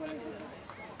 Which one is this?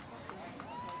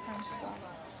 Francois.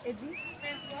 Eddie?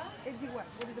 Francois? Eddie what?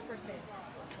 What is the first name?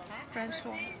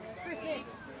 Francois. First name?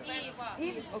 Eve.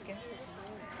 Yves? Okay.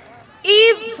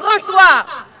 Yves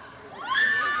François.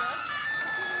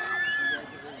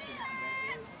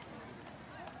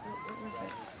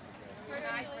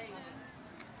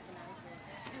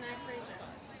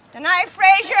 Denai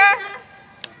Frazier.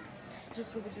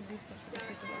 Just go with the beast. That's what they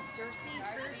say to us. Darcy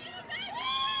first.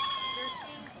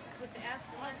 Darcy with the F.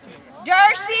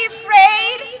 Darcy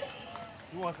Fraid.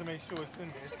 He wants to make sure it's in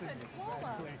there. It's in there.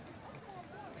 Congratulations.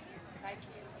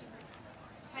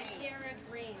 Tykera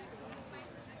Greens.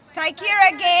 Tykera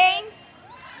Gaines.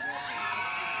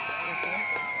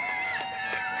 CID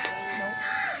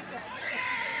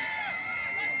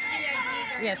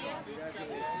Yes.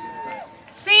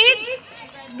 Sid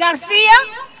Garcia.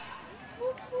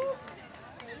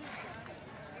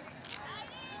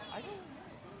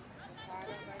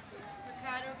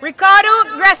 Ricardo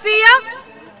Garcia.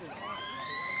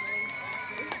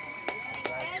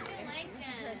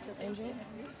 Angel?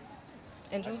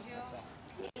 Angel?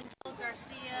 Angel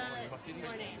Garcia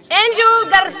Tourney. Angel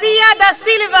Garcia da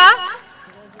Silva.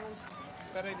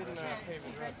 But I didn't pay me.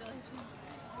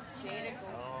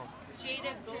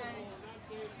 Jada Go.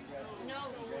 No.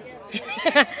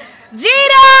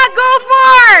 Jada, go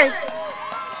for it.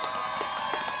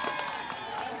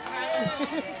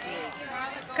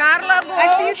 Carla Gomes. I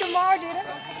see you tomorrow, Jada.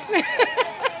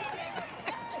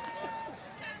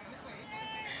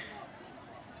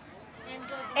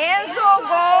 Enzo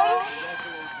Gomes.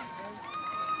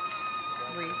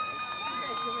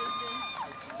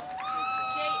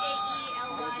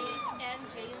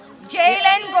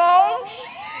 Jaelyn. Jalen Gomes.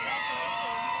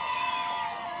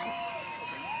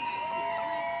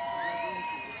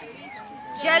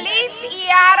 Jalice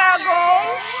Iara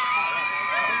Gomes.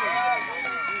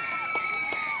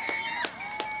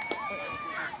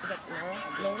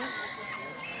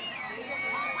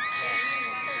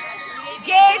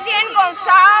 Javian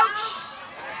Gonçalves.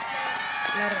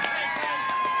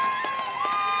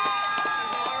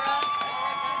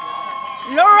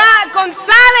 Laura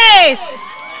Gonzalez.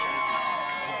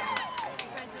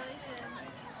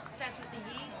 Starts with the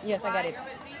E. Yes, I got it.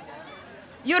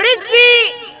 Yuritsi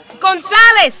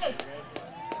Gonzalez.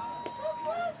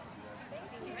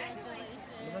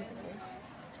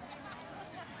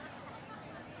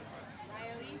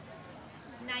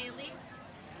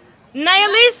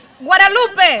 Nayalis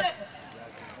Guadalupe.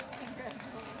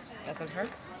 That's on her?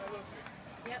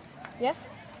 Yep. Yes?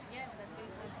 Yeah, that's what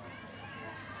you said.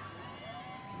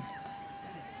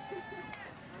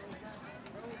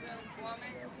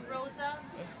 Rosa.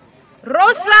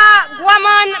 Rosa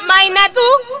Guaman Mainatu.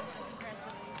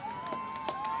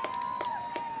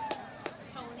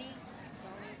 Tony.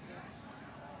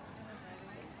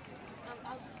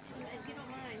 I'll just, if you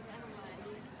don't mind, I don't mind.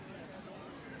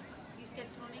 You get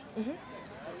Tony?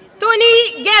 Tony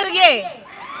Guerrier.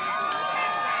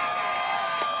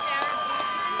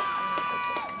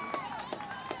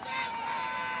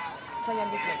 Saya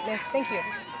Guzman. Yes, thank you.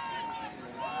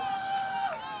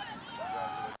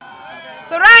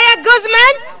 Soraya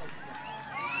Guzman.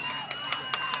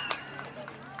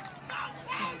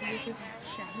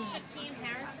 Shaquem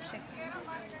Harrison.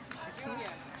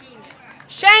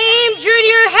 Shaim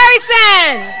Junior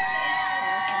Harrison.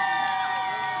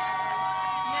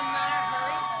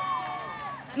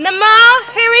 Namar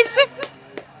Harris.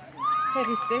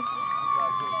 Harisse.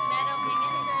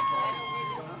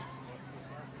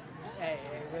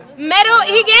 Meadow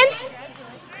Higgins.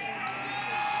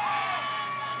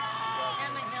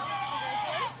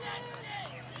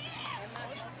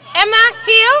 Emma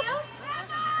Hill.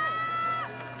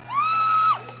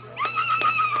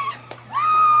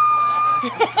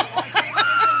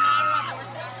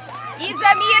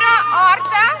 Isamira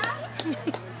Horta.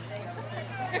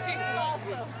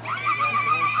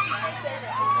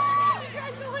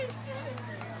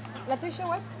 Letitia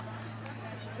what?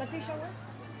 Letitia what?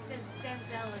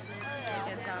 Denzel is it?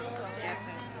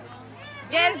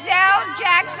 Denzel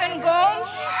Jackson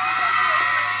Gomes.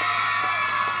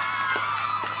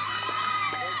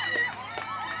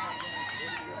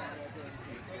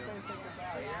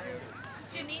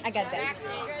 I got that.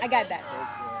 I got that.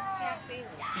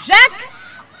 Jacques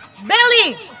Belly.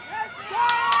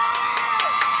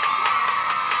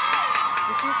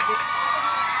 You see?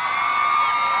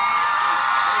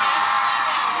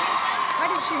 How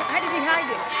did How did he hide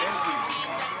it?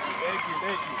 Thank you,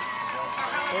 thank you.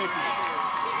 Thank you.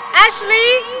 Ashley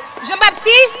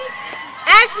Jean-Baptiste.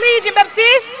 Ashley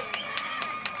Jean-Baptiste.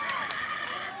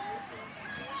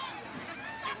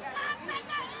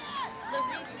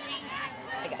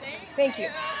 I got it. Thank you.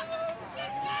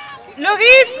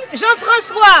 Loris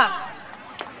Jean-François.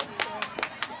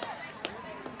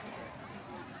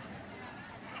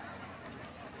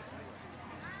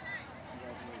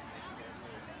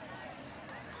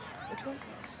 Which one?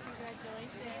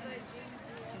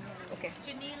 Okay.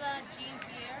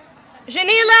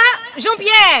 Janila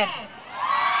Jean-Pierre.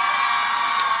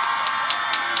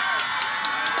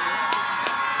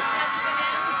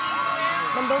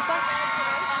 Mendoza.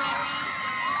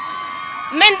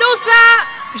 Mendoza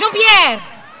Jean-Pierre.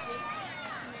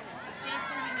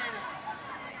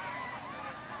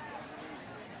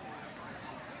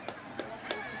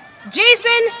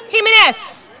 Jason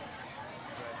Jimenez.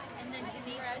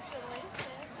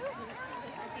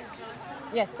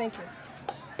 Yes, thank you.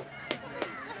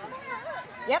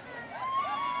 Yep.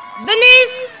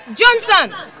 Denise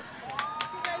Johnson.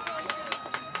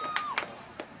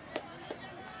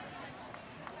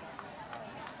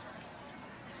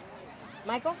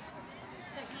 Michael?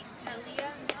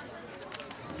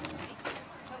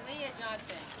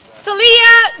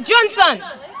 Talia Johnson.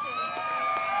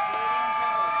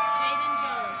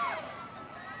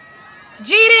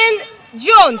 Jaden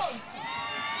Jones.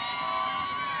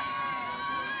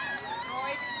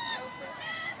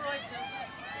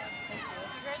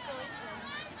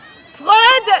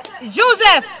 Freud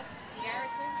Joseph.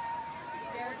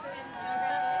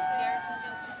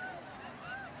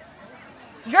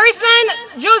 Gerson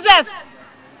Joseph.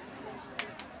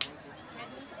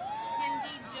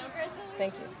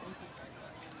 Thank you.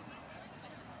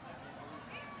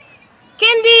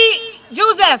 Kendi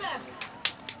Joseph.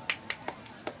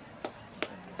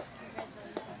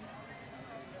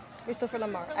 Christopher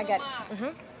Lamar. I got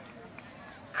it.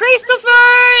 Christopher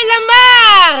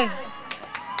Lamar.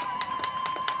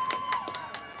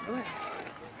 Go ahead.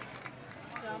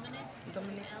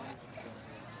 Dominic.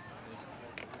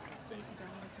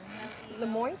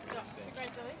 Lemoyne.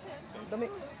 Congratulations.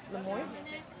 Lemoyne.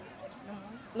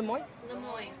 Lemoyne.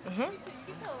 Lemoyne.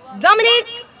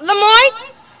 Dominique Lemoyne.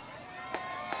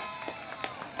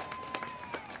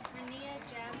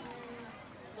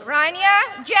 Rania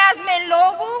Jasmine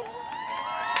Lobo.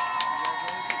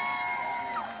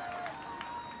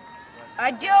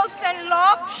 Adilson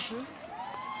Lopes.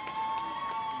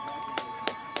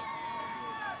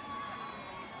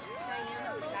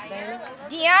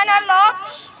 Diana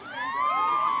Lopes.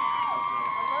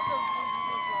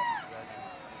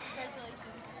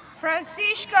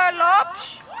 Francisca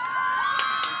Lopes.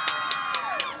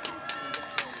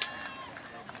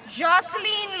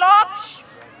 Jocelyn Lopes.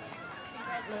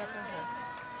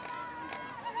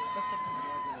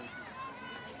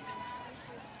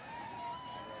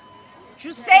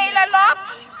 Jusceila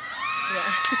Lopes.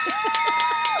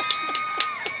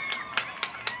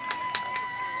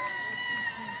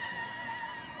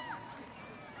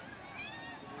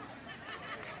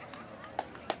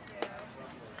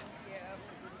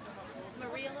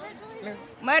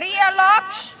 Maria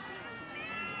Lopes.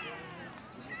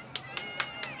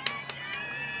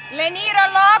 Lenira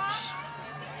Lopes.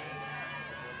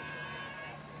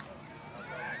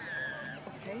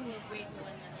 Okay.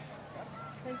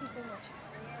 Thank you so much.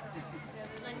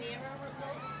 Lenira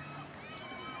Lopes.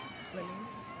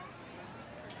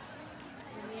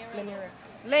 Lenira.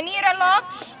 Lenira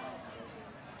Lopes.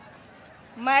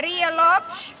 Maria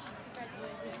Lopes.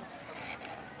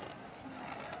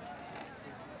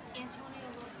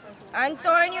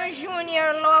 Antônio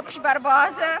Júnior Lopes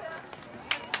Barbosa.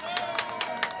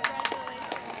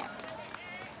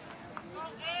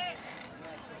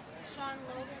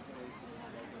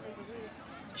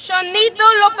 Shonito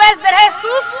López de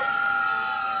Jesús.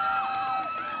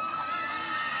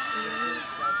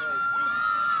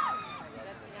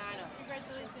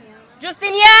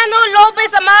 Justiniano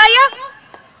López Amaya.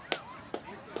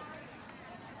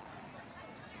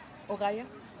 Oraya.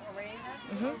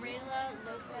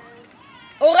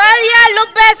 Oralia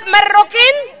López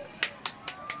Marroquín.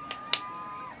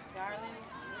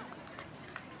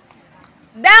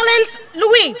 Dalens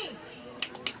Louis.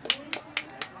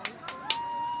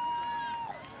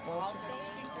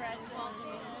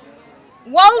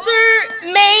 Walter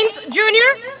Maines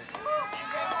Jr.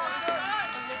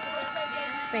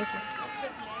 Thank you.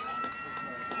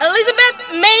 Elizabeth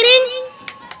Manning.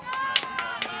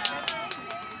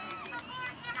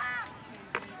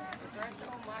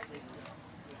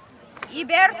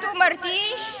 Iberto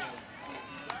Martins.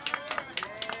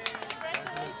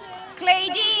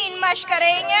 Cleidine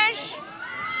Mascarenhas.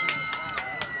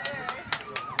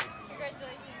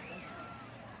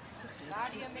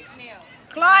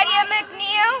 Claudia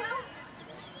McNeil.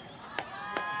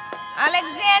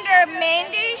 Alexander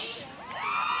Mendes.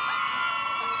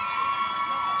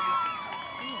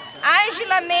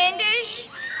 Angela Mendes.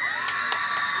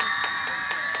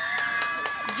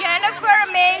 Jennifer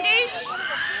Mendes.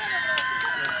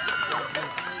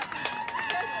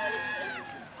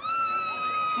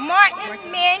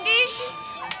 Martin Mendes.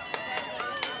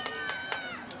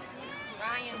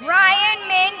 Ryan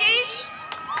Mendes.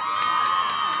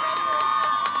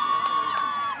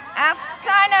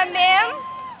 Afsana Mem.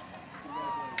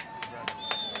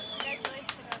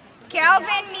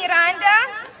 Kelvin Miranda.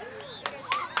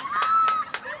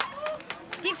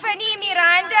 Tiffany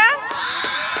Miranda.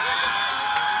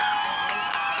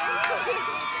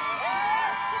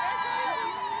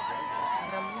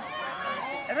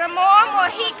 Ramon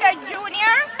Mojica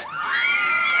Jr.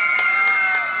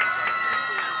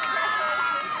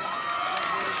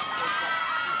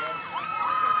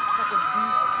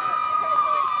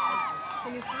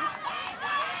 Can you see?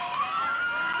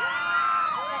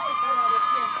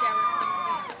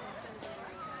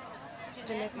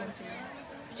 Jeanette Monteiro.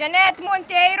 Jeanette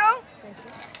Monteiro.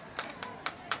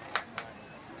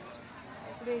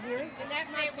 Right here?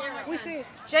 We see it.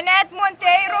 Jeanette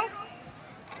Monteiro.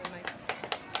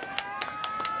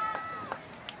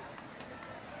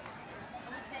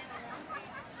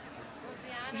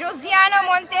 Josiana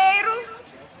Monteiro.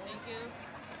 Thank you.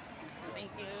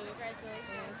 Thank you.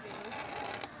 Congratulations.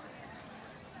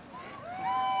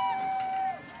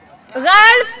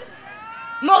 Ralph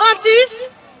Morantus.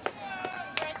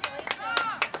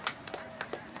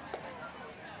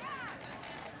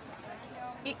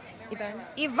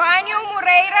 Ivânio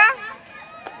Moreira.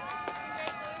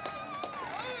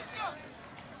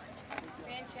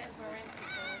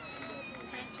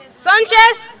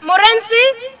 Sanchez Morenci.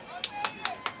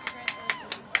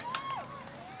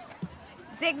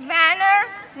 Zigvaner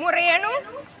Moreno.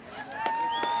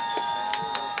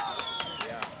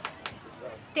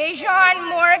 Tejon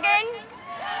Morgan.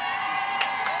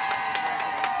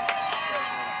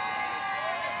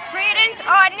 Friedens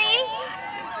Odney.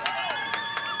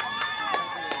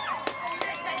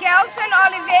 Kelson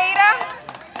Oliveira.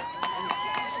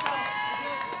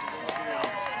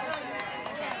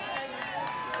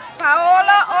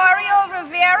 Paola Oriol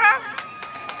Rivera.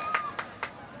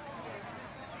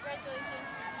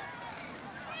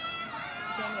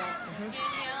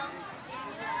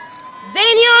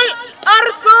 Daniel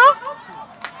Arso.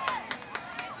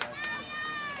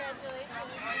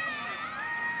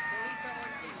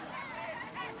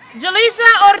 Jalisa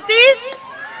Ortiz.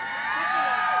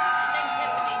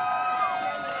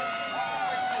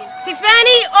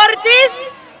 Tiffany Ortiz.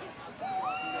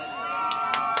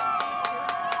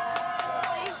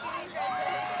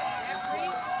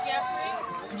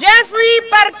 Jeffrey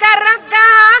Parcaraca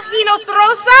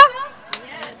Hinostrosa.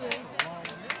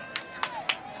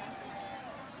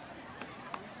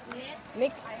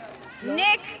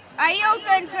 Nick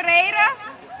Ailton Pereira.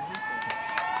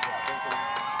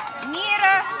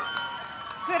 Nira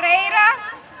Pereira.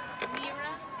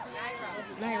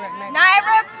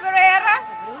 Naira Pereira.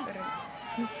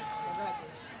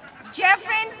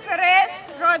 Jeffrey Perez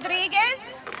Rodriguez.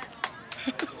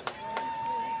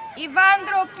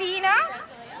 Ivandro Pina.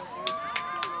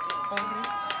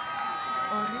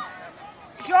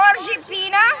 Jorge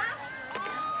Pina.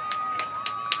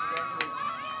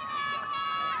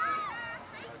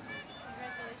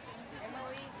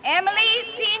 Emily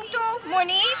Pinto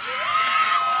Moniz.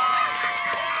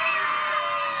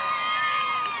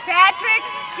 Patrick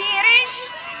Pires.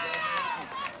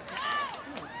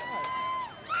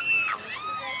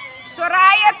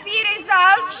 Soraya Pires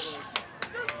Alves.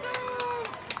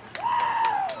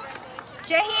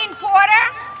 Jaheen Porter.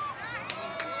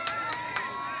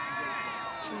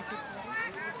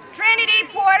 Trinity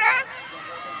Porter.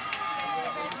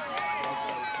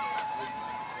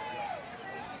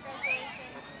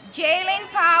 Jalen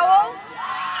Powell.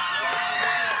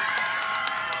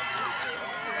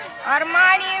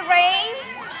 Armani Reigns.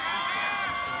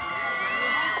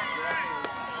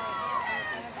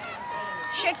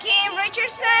 Shaquem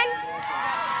Richardson.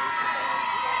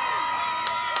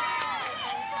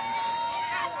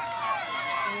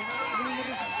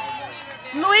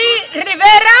 Luis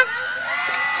Rivera.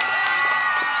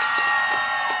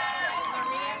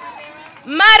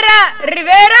 Mara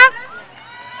Rivera.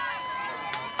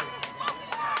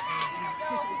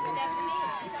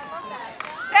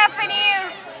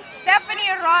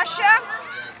 Stephanie Rocha.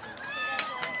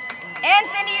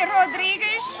 Anthony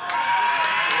Rodriguez.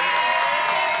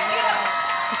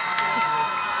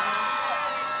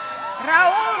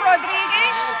 Raul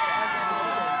Rodriguez.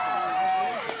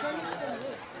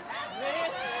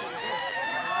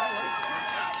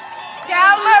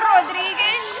 Thelma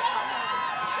Rodriguez.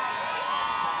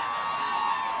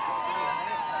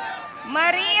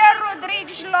 Maria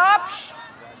Rodrigues Lopes.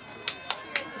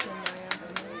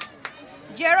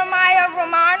 Jeremiah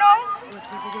Romano.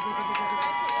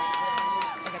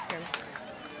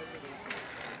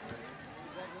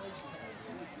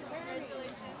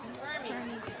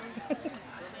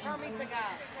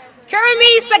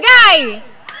 Kermi Sagay.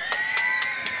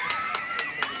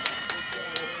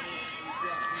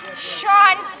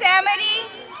 Sean Samity.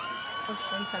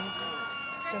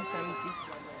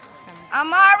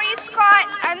 Amari Scott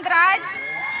Andrade.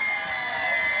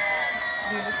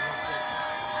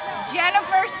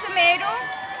 Jennifer Semedo.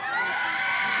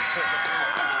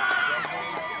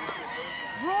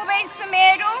 Ruben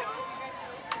Semedo.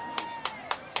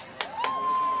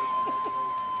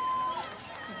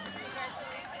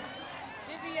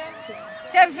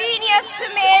 Davinia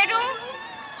Semedo.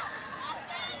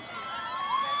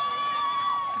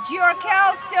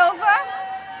 Giorkel Silva.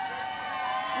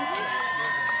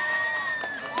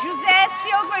 José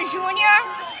Silva Jr.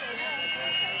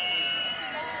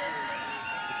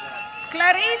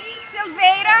 Clarice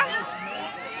Silveira.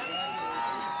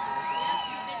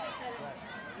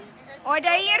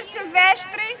 Odair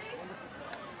Silvestre.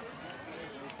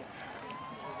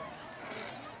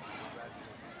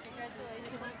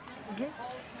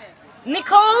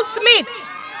 Nicole Smith.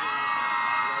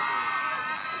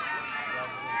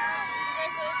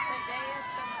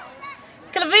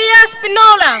 Clavia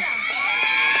Spinola.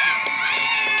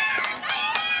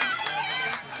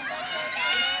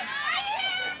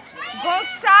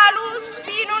 Gonçalo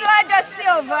Spínola da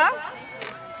Silva.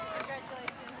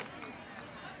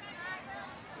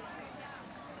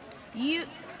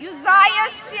 Uzziah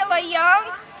Silla Young.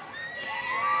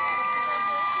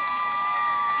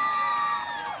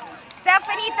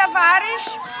 Stephanie Tavares.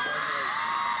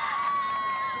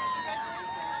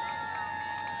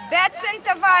 Betson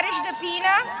Tavares da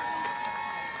Pina.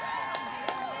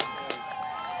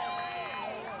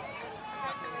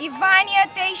 Ivânia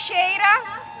Teixeira.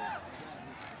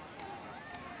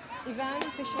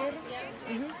 Ivânia Teixeira.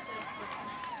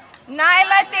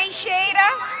 Naila Teixeira.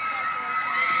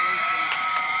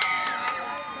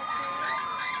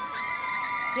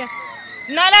 Yes.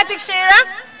 Naila Teixeira.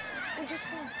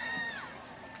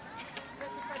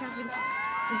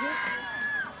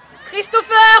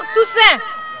 Christopher Toussaint.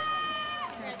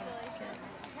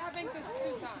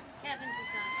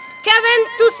 Kevin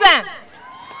Toussaint.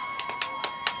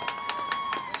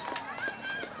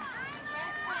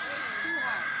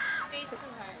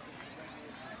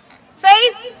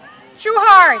 Faith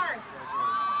Trueheart.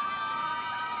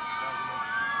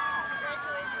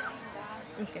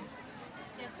 Okay.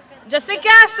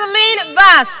 Jessica Celine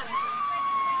Bass.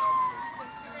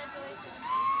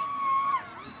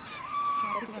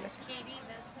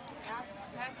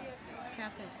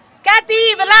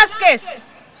 Kathy Velasquez.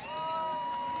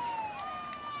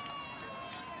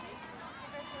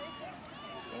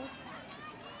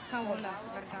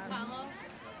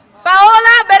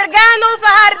 Paola Bergano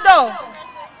Fajardo.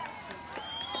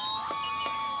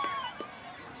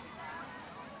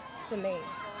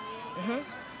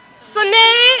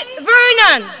 Sunay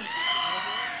Vernon.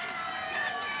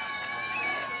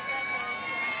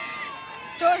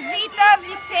 Tosita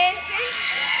Vicente.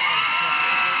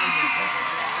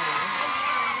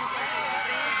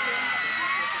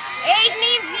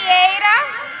 Aidney Vieira.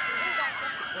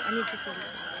 I need to say this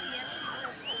one.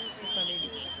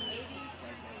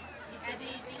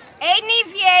 Aidney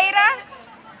Vieira.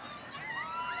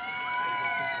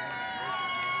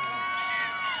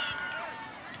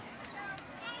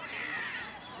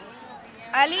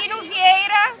 Alino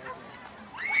Vieira.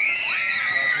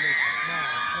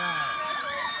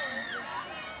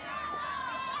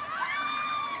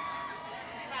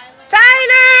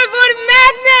 Tyler Wood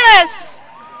Madness.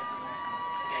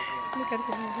 Look at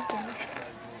him listening.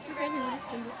 Look at him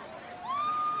listening.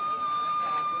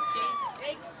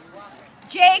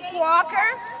 Jake Walker.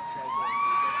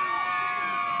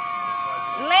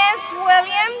 Lance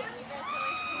Williams.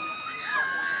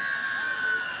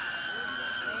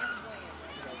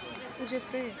 You just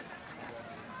say it.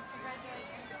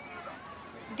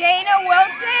 Dana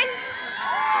Wilson.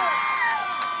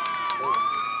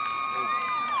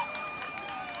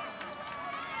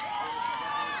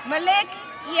 Malik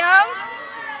Young.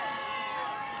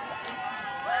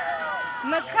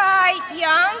 Makai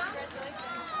Young.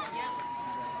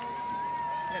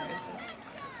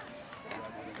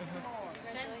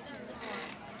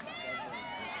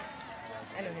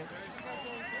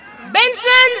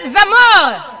 Benson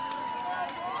Zamor.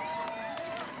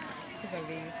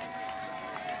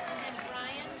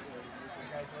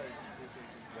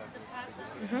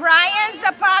 Brian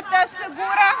Zapata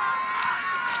Segura.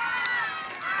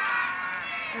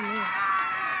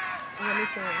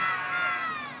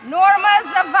 Norma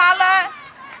Zavala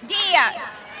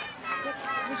Diaz.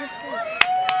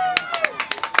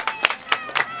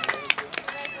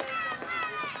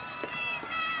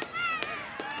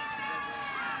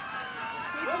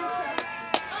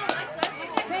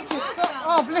 Thank you so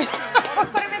oh, please.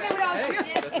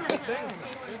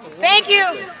 Thank you.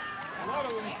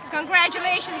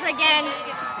 Congratulations again.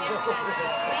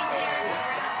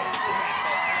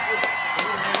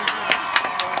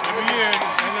 Every year,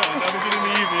 I know, it doesn't get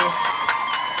any easier.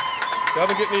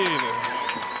 Doesn't get any easier.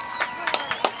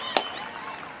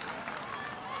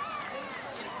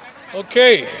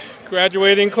 Okay,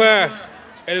 graduating class,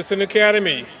 Edison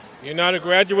Academy. You're not a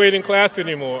graduating class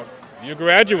anymore. You're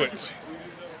graduates.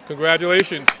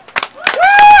 Congratulations.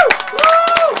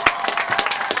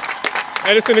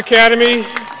 Edison Academy,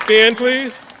 stand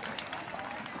please.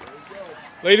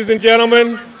 Ladies and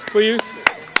gentlemen, please.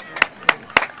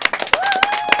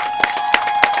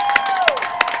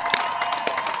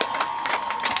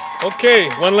 Okay,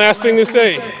 one last thing to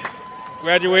say.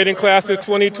 Graduating class of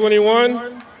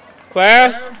 2021,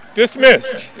 class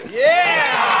dismissed.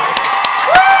 Yeah!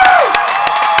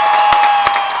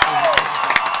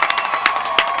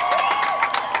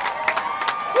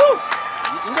 Woo!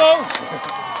 You can go.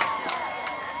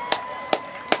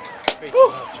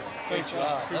 Great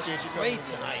job. This was great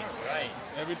tonight. Right.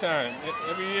 Every time.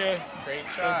 Every year. Great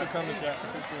Thanks shot. for coming, Jack.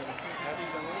 Appreciate it.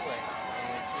 Absolutely.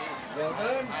 Well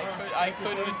done. I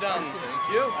couldn't have done.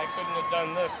 Thank you. I couldn't have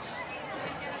done this.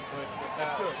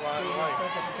 That's good. Flat life.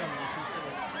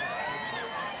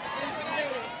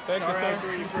 Thank you, sir. No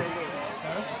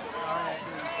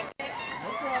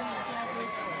problem.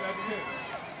 Glad to hear it.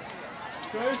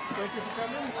 Chris, thank you for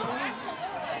coming.